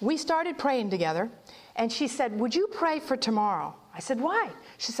 we started praying together, and she said, would you pray for tomorrow? I said, why?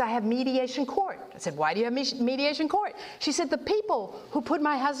 She said, I have mediation court. I said, why do you have mediation court? She said, the people who put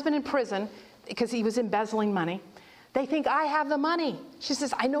my husband in prison because he was embezzling money, they think I have the money. She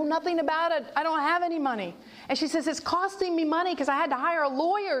says, I know nothing about it. I don't have any money. And she says, it's costing me money because I had to hire a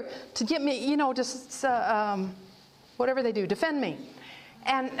lawyer to get me, whatever they do, defend me.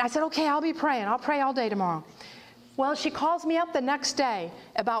 And I said, okay, I'll be praying. I'll pray all day tomorrow. Well, she calls me up the next day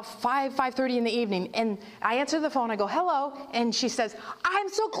about 5:30 in the evening, and I answer the phone. I go, hello, and she says, I'm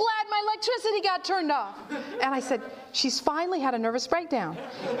so glad my electricity got turned off. And I said, she's finally had a nervous breakdown.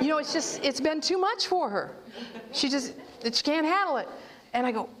 It's been too much for her. She can't handle it. And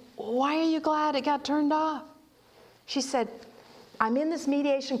I go, why are you glad it got turned off? She said, I'm in this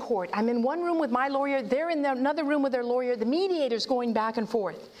mediation court. I'm in one room with my lawyer. They're in another room with their lawyer. The mediator's going back and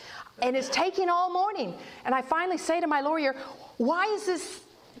forth. And it's taking all morning. And I finally say to my lawyer, why is this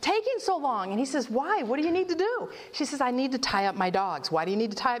taking so long? And he says, why? What do you need to do? She says, I need to tie up my dogs. Why do you need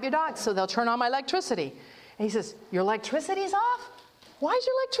to tie up your dogs? So they'll turn on my electricity. And he says, your electricity's off? Why is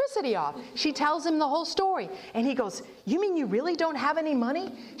your electricity off? She tells him the whole story. And he goes, you mean you really don't have any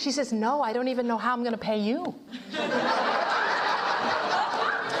money? She says, no, I don't even know how I'm going to pay you.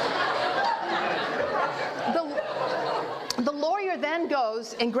 The lawyer then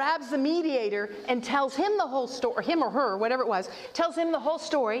goes and grabs the mediator and tells him the whole story, or him or her, whatever it was, tells him the whole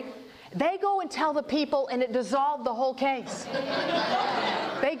story. They go and tell the people, and it dissolved the whole case.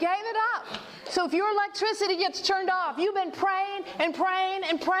 They gave it up. So if your electricity gets turned off, you've been praying and praying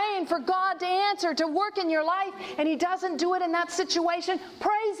and praying for God to answer, to work in your life, and He doesn't do it in that situation,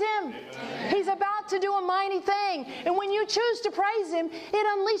 praise Him. He's about to do a mighty thing. And when you choose to praise Him,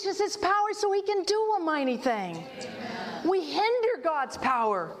 it unleashes His power so He can do a mighty thing. We hinder God's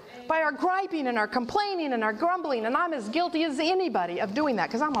power by our griping and our complaining and our grumbling, and I'm as guilty as anybody of doing that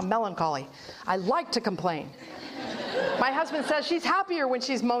because I'm a melancholy. I like to complain. My husband says she's happier when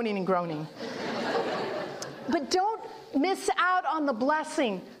she's moaning and groaning. But don't miss out on the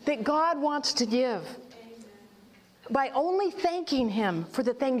blessing that God wants to give by only thanking Him for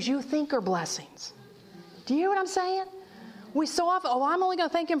the things you think are blessings. Do you hear what I'm saying? We so often, I'm only going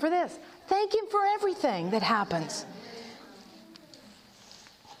to thank Him for this. Thank Him for everything that happens.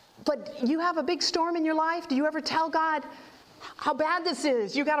 But you have a big storm in your life. Do you ever tell God how bad this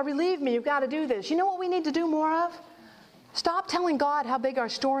is? You've got to relieve me. You've got to do this. You know what we need to do more of? Stop telling God how big our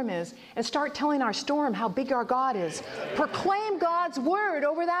storm is and start telling our storm how big our God is. Proclaim God's word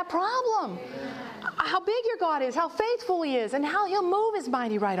over that problem. how big your God is, how faithful He is, and how He'll move His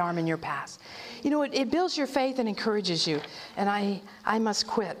mighty right arm in your past. You know, it builds your faith and encourages you. And I must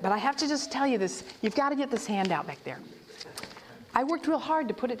quit. But I have to just tell you this. You've got to get this handout back there. I worked real hard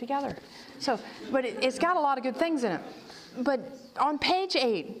to put it together. But it's got a lot of good things in it. But on page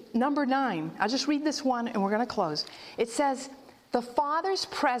 8, number 9, I'll just read this one and we're going to close. It says, the Father's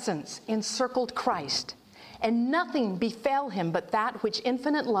presence encircled Christ, and nothing befell Him but that which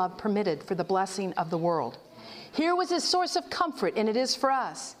infinite love permitted for the blessing of the world. Here was His source of comfort, and it is for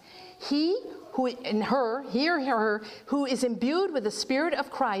us. He or her, who is imbued with the Spirit of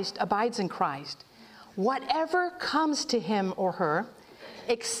Christ abides in Christ. Whatever comes to him or her,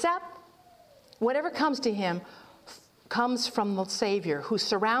 comes from the Savior who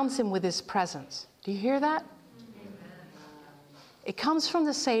surrounds him with His presence. Do you hear that? It comes from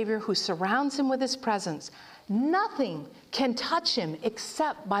the Savior who surrounds him with His presence. Nothing can touch him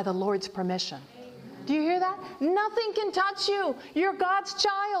except by the Lord's permission. Do you hear that? Nothing can touch you. You're God's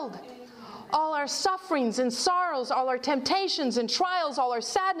child. All our sufferings and sorrows, all our temptations and trials, all our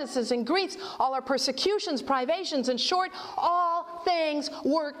sadnesses and griefs, all our persecutions, privations, in short, all things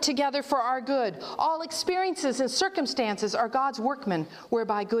work together for our good. All experiences and circumstances are God's workmen,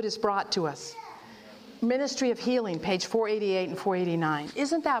 whereby good is brought to us. Ministry of Healing, page 488 and 489.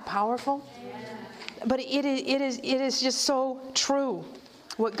 Isn't that powerful? But it is just so true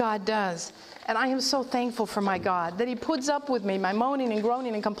what God does. And I am so thankful for my God that He puts up with me, my moaning and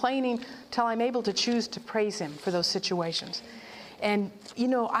groaning and complaining, till I'm able to choose to praise Him for those situations. And, you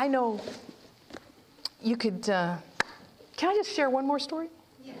know, I know you could... can I just share one more story?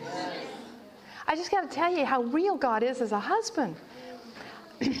 Yes. I just got to tell you how real God is as a husband.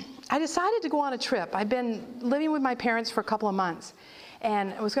 I decided to go on a trip. I've been living with my parents for a couple of months.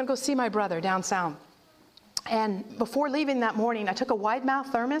 And I was going to go see my brother down south. And before leaving that morning, I took a wide-mouth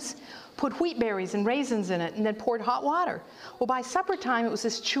thermos, put wheat berries and raisins in it, and then poured hot water. Well, by supper time, it was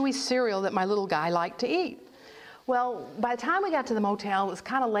this chewy cereal that my little guy liked to eat. Well, by the time we got to the motel, it was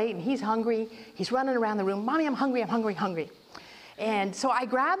kind of late, and he's hungry. He's running around the room, Mommy, I'm hungry, I'm hungry, hungry. And so I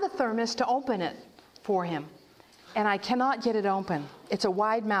grabbed the thermos to open it for him, and I cannot get it open. It's a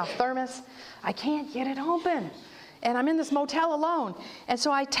wide-mouth thermos. I can't get it open. And I'm in this motel alone. And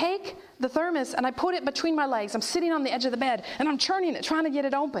so I take the thermos and I put it between my legs. I'm sitting on the edge of the bed and I'm churning it, trying to get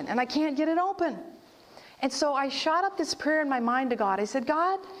it open. And I can't get it open. And so I shot up this prayer in my mind to God. I said,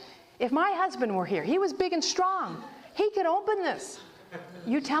 God, if my husband were here, he was big and strong. He could open this.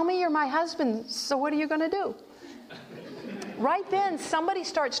 You tell me you're my husband, so what are you going to do? Right then, somebody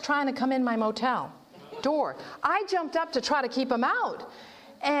starts trying to come in my motel door. I jumped up to try to keep them out.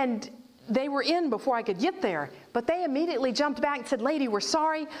 And they were in before I could get there, but they immediately jumped back and said, Lady, we're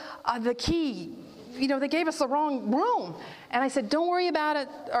sorry. The key, they gave us the wrong room. And I said, don't worry about it.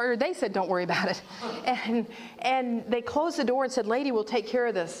 Or they said, don't worry about it. And they closed the door and said, Lady, we'll take care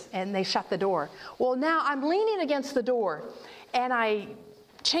of this. And they shut the door. Well, now I'm leaning against the door and I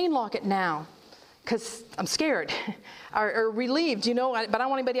chain lock it now because I'm scared or relieved, but I don't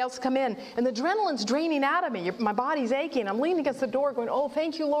want anybody else to come in. And the adrenaline's draining out of me. My body's aching. I'm leaning against the door going, oh,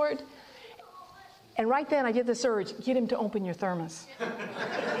 thank you, Lord. And right then I get this urge, get him to open your thermos.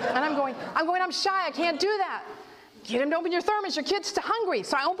 And I'm shy, I can't do that. Get him to open your thermos, your kid's hungry.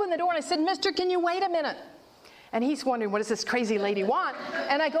 So I opened the door and I said, Mister, can you wait a minute? And he's wondering, what does this crazy lady want?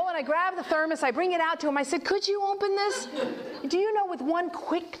 And I go and I grab the thermos, I bring it out to him. I said, could you open this? Do you know with one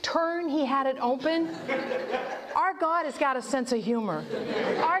quick turn he had it open? Our God has got a sense of humor.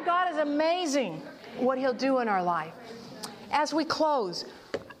 Our God is amazing what He'll do in our life. As we close,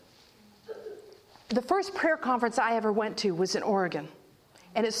 the first prayer conference I ever went to was in Oregon.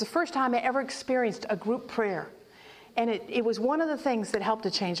 And it's the first time I ever experienced a group prayer. And it was one of the things that helped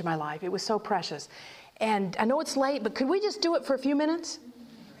to change my life. It was so precious. And I know it's late, but could we just do it for a few minutes?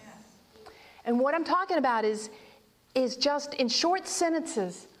 And what I'm talking about is just in short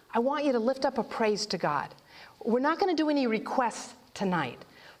sentences, I want you to lift up a praise to God. We're not going to do any requests tonight,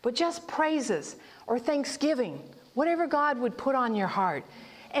 but just praises or thanksgiving, whatever God would put on your heart.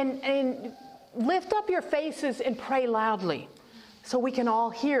 And lift up your faces and pray loudly so we can all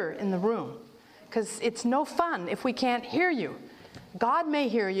hear in the room. Because it's no fun if we can't hear you. God may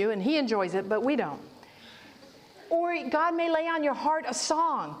hear you and He enjoys it, but we don't. Or God may lay on your heart a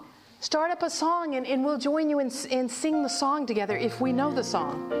song. Start up a song and we'll join you and sing the song together if we know the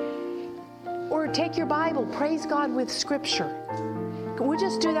song. Or take your Bible, praise God with Scripture. We'll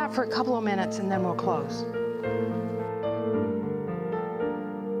just do that for a couple of minutes and then we'll close.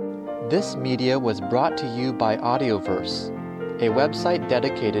 This media was brought to you by Audioverse, a website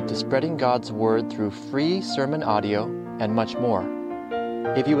dedicated to spreading God's Word through free sermon audio and much more.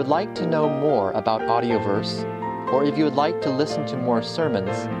 If you would like to know more about Audioverse, or if you would like to listen to more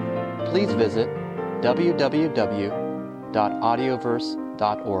sermons, please visit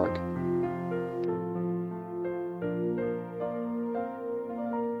www.audioverse.org.